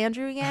exclude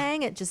Andrew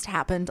Yang. It just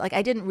happened. Like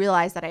I didn't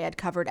realize that I had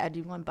covered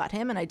everyone but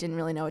him, and I didn't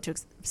really know what to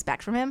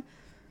expect from him.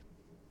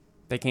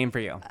 They came for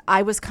you.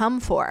 I was come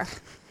for.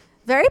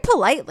 Very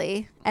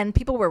politely, and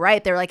people were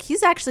right. They were like,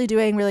 he's actually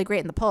doing really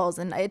great in the polls,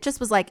 and it just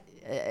was like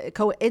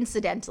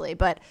coincidentally,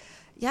 but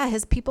yeah,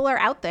 his people are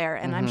out there,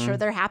 and I'm sure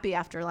they're happy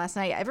after last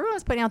night. Everyone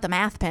was putting out the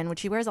math pen,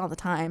 which he wears all the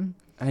time.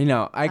 I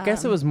know. I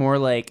guess it was more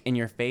like in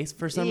your face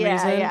for some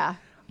reason. Yeah.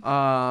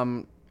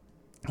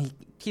 He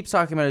keeps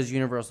talking about his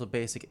universal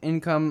basic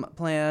income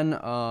plan. I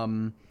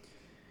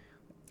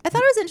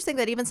thought it was interesting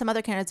that even some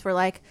other candidates were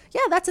like, yeah,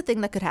 that's a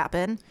thing that could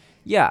happen.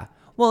 Yeah.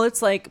 Well,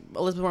 it's like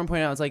Elizabeth Warren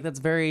pointed out, it's like it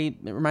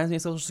reminds me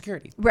of Social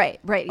Security. Right.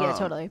 Yeah,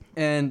 totally.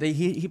 And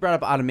he brought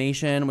up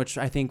automation, which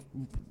I think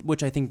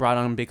brought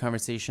on a big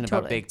conversation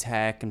about big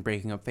tech and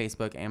breaking up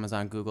Facebook,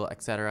 Amazon, Google,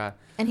 etc.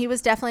 And he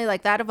was definitely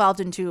like, that evolved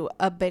into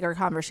a bigger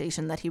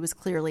conversation that he was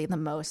clearly the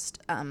most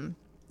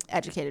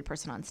educated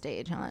person on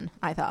stage on,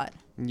 I thought.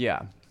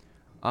 Yeah.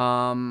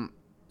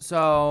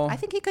 So I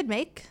think he could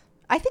make.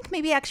 I think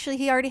maybe actually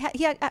he already had.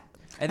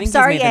 I think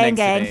sorry, Yang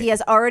Gang. He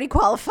has already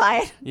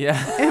qualified.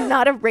 Yeah. I'm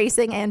not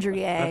erasing Andrew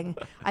Yang.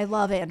 I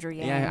love Andrew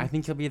Yang. Yeah, I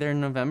think he'll be there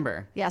in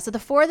November. Yeah. So the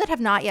four that have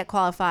not yet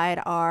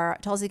qualified are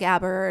Tulsi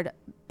Gabbard,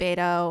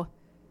 Beto,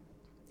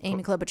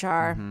 Amy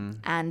Klobuchar,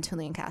 and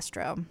Julian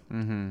Castro.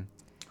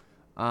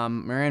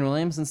 Marianne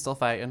Williamson's still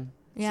fighting.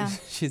 Yeah.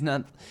 She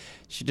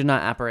did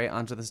not apparate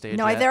onto the stage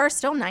No, yet. there are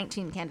still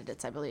 19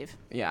 candidates, I believe.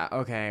 Yeah,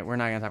 okay. We're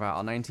not going to talk about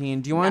all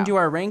 19. Do you want to do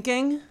our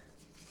ranking?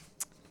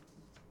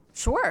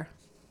 Sure.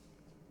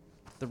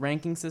 The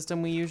ranking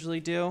system we usually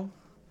do?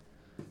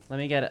 Let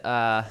me get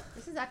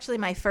This is actually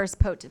my first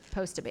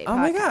post-debate Oh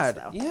podcast, my god.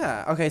 though.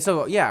 Yeah. Okay,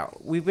 so yeah,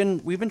 we've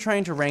been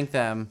trying to rank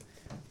them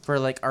for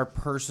like our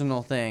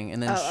personal thing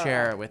and then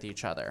share it with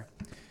each other.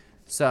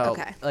 So,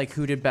 like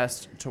who did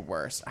best to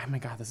worst? Oh my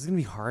god, this is going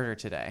to be harder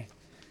today.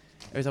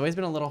 It's always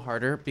been a little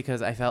harder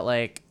because I felt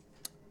like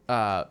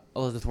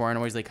Elizabeth Warren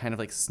always like kind of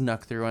like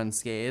snuck through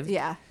unscathed.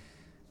 Yeah.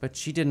 But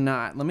she did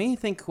not. Let me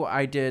think who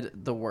I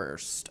did the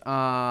worst.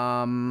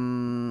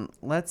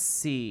 Let's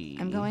see.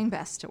 I'm going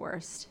best to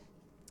worst.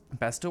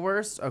 Best to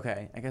worst?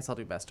 Okay, I guess I'll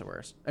do best to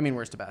worst. I mean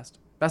worst to best.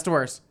 Best to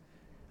worst.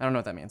 I don't know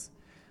what that means.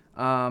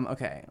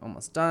 Okay,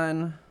 almost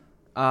done.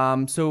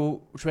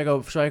 So should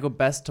I go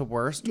best to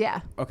worst?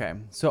 Yeah. Okay.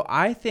 So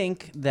I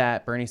think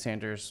that Bernie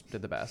Sanders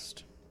did the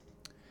best.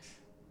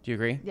 Do you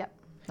agree? Yep.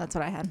 That's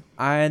what I had.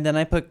 And then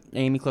I put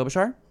Amy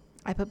Klobuchar.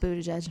 I put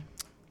Buttigieg.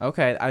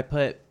 Okay, I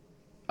put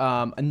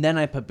and then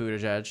I put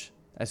Buttigieg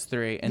as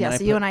 3. And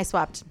then you and I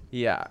swapped.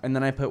 Yeah, and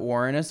then I put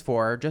Warren as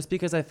 4 just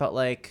because I felt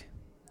like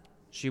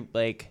she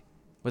like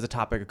was a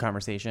topic of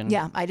conversation.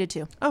 Yeah, I did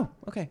too. Oh,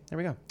 okay. There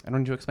we go. I don't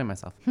need to explain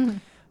myself.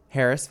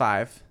 Harris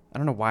 5. I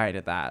don't know why I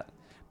did that.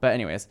 But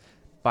anyways,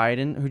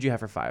 Biden, who'd you have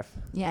for 5?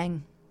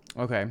 Yang.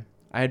 Okay.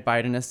 I had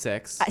Biden as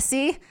 6.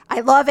 See?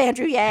 I love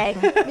Andrew Yang.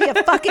 Give me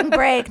a fucking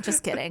break.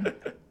 Just kidding.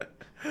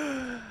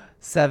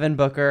 7,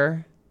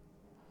 Booker.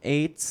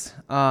 8,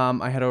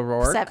 I had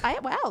O'Rourke.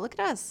 Wow, look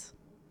at us.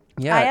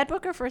 Yeah. I had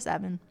Booker for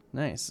 7.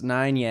 Nice.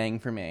 9, Yang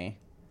for me.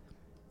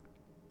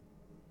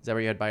 Is that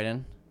where you had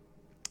Biden?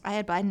 I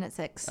had Biden at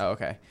 6. Oh,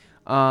 okay.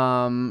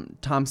 Tom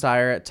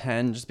Steyer at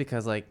 10, just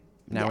because like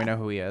now we know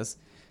who he is.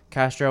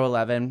 Castro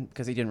 11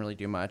 because he didn't really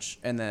do much,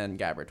 and then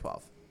Gabbard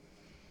 12.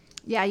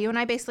 Yeah, you and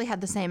I basically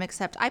had the same,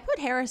 except I put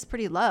Harris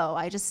pretty low.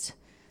 I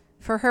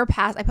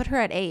put her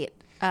at 8.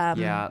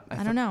 Yeah,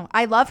 I don't know.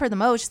 I love her the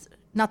most.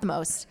 Not the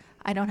most.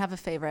 I don't have a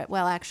favorite.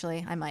 Well,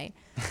 actually, I might.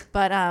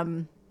 But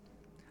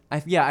I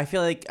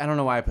feel like I don't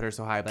know why I put her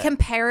so high, but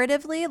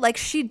comparatively, like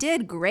she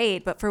did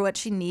great, but for what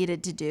she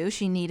needed to do,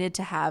 she needed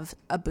to have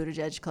a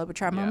Buttigieg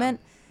Klobuchar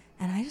moment,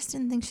 and I just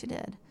didn't think she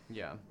did.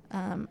 Yeah.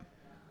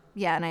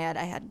 Yeah, and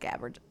I had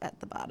Gabbard at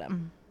the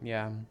bottom.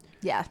 Yeah.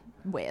 Yeah,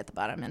 way at the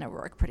bottom, and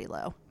O'Rourke pretty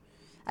low.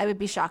 I would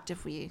be shocked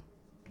if we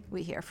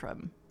hear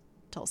from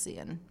Tulsi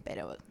and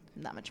Beto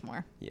that much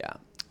more. Yeah.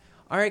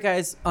 All right,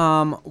 guys.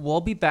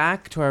 We'll be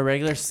back to our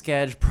regular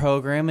scheduled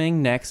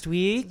programming next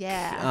week.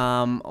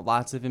 Yeah.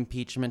 Lots of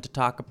impeachment to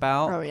talk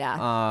about. Oh,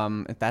 yeah.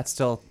 If that's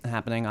still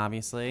happening,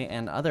 obviously,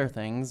 and other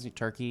things,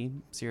 Turkey,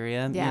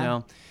 Syria, Yeah. you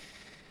know.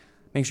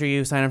 Make sure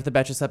you sign up for the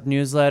Betches Up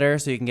newsletter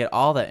so you can get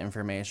all that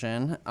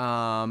information.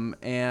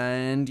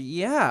 And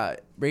yeah,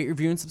 rate,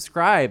 review, and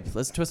subscribe.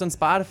 Listen to us on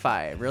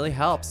Spotify. It really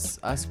helps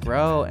us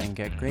grow and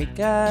get great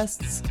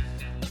guests.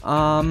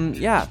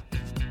 Yeah.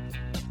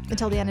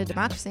 Until the end of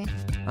democracy.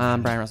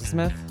 I'm Brian Russell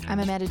Smith. I'm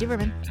Amanda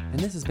Duberman. And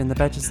this has been the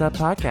Betches Up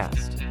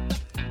Podcast.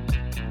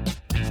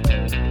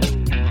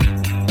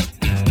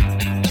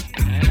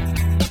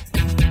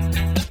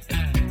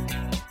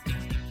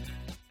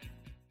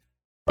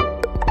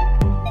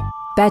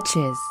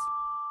 Betches.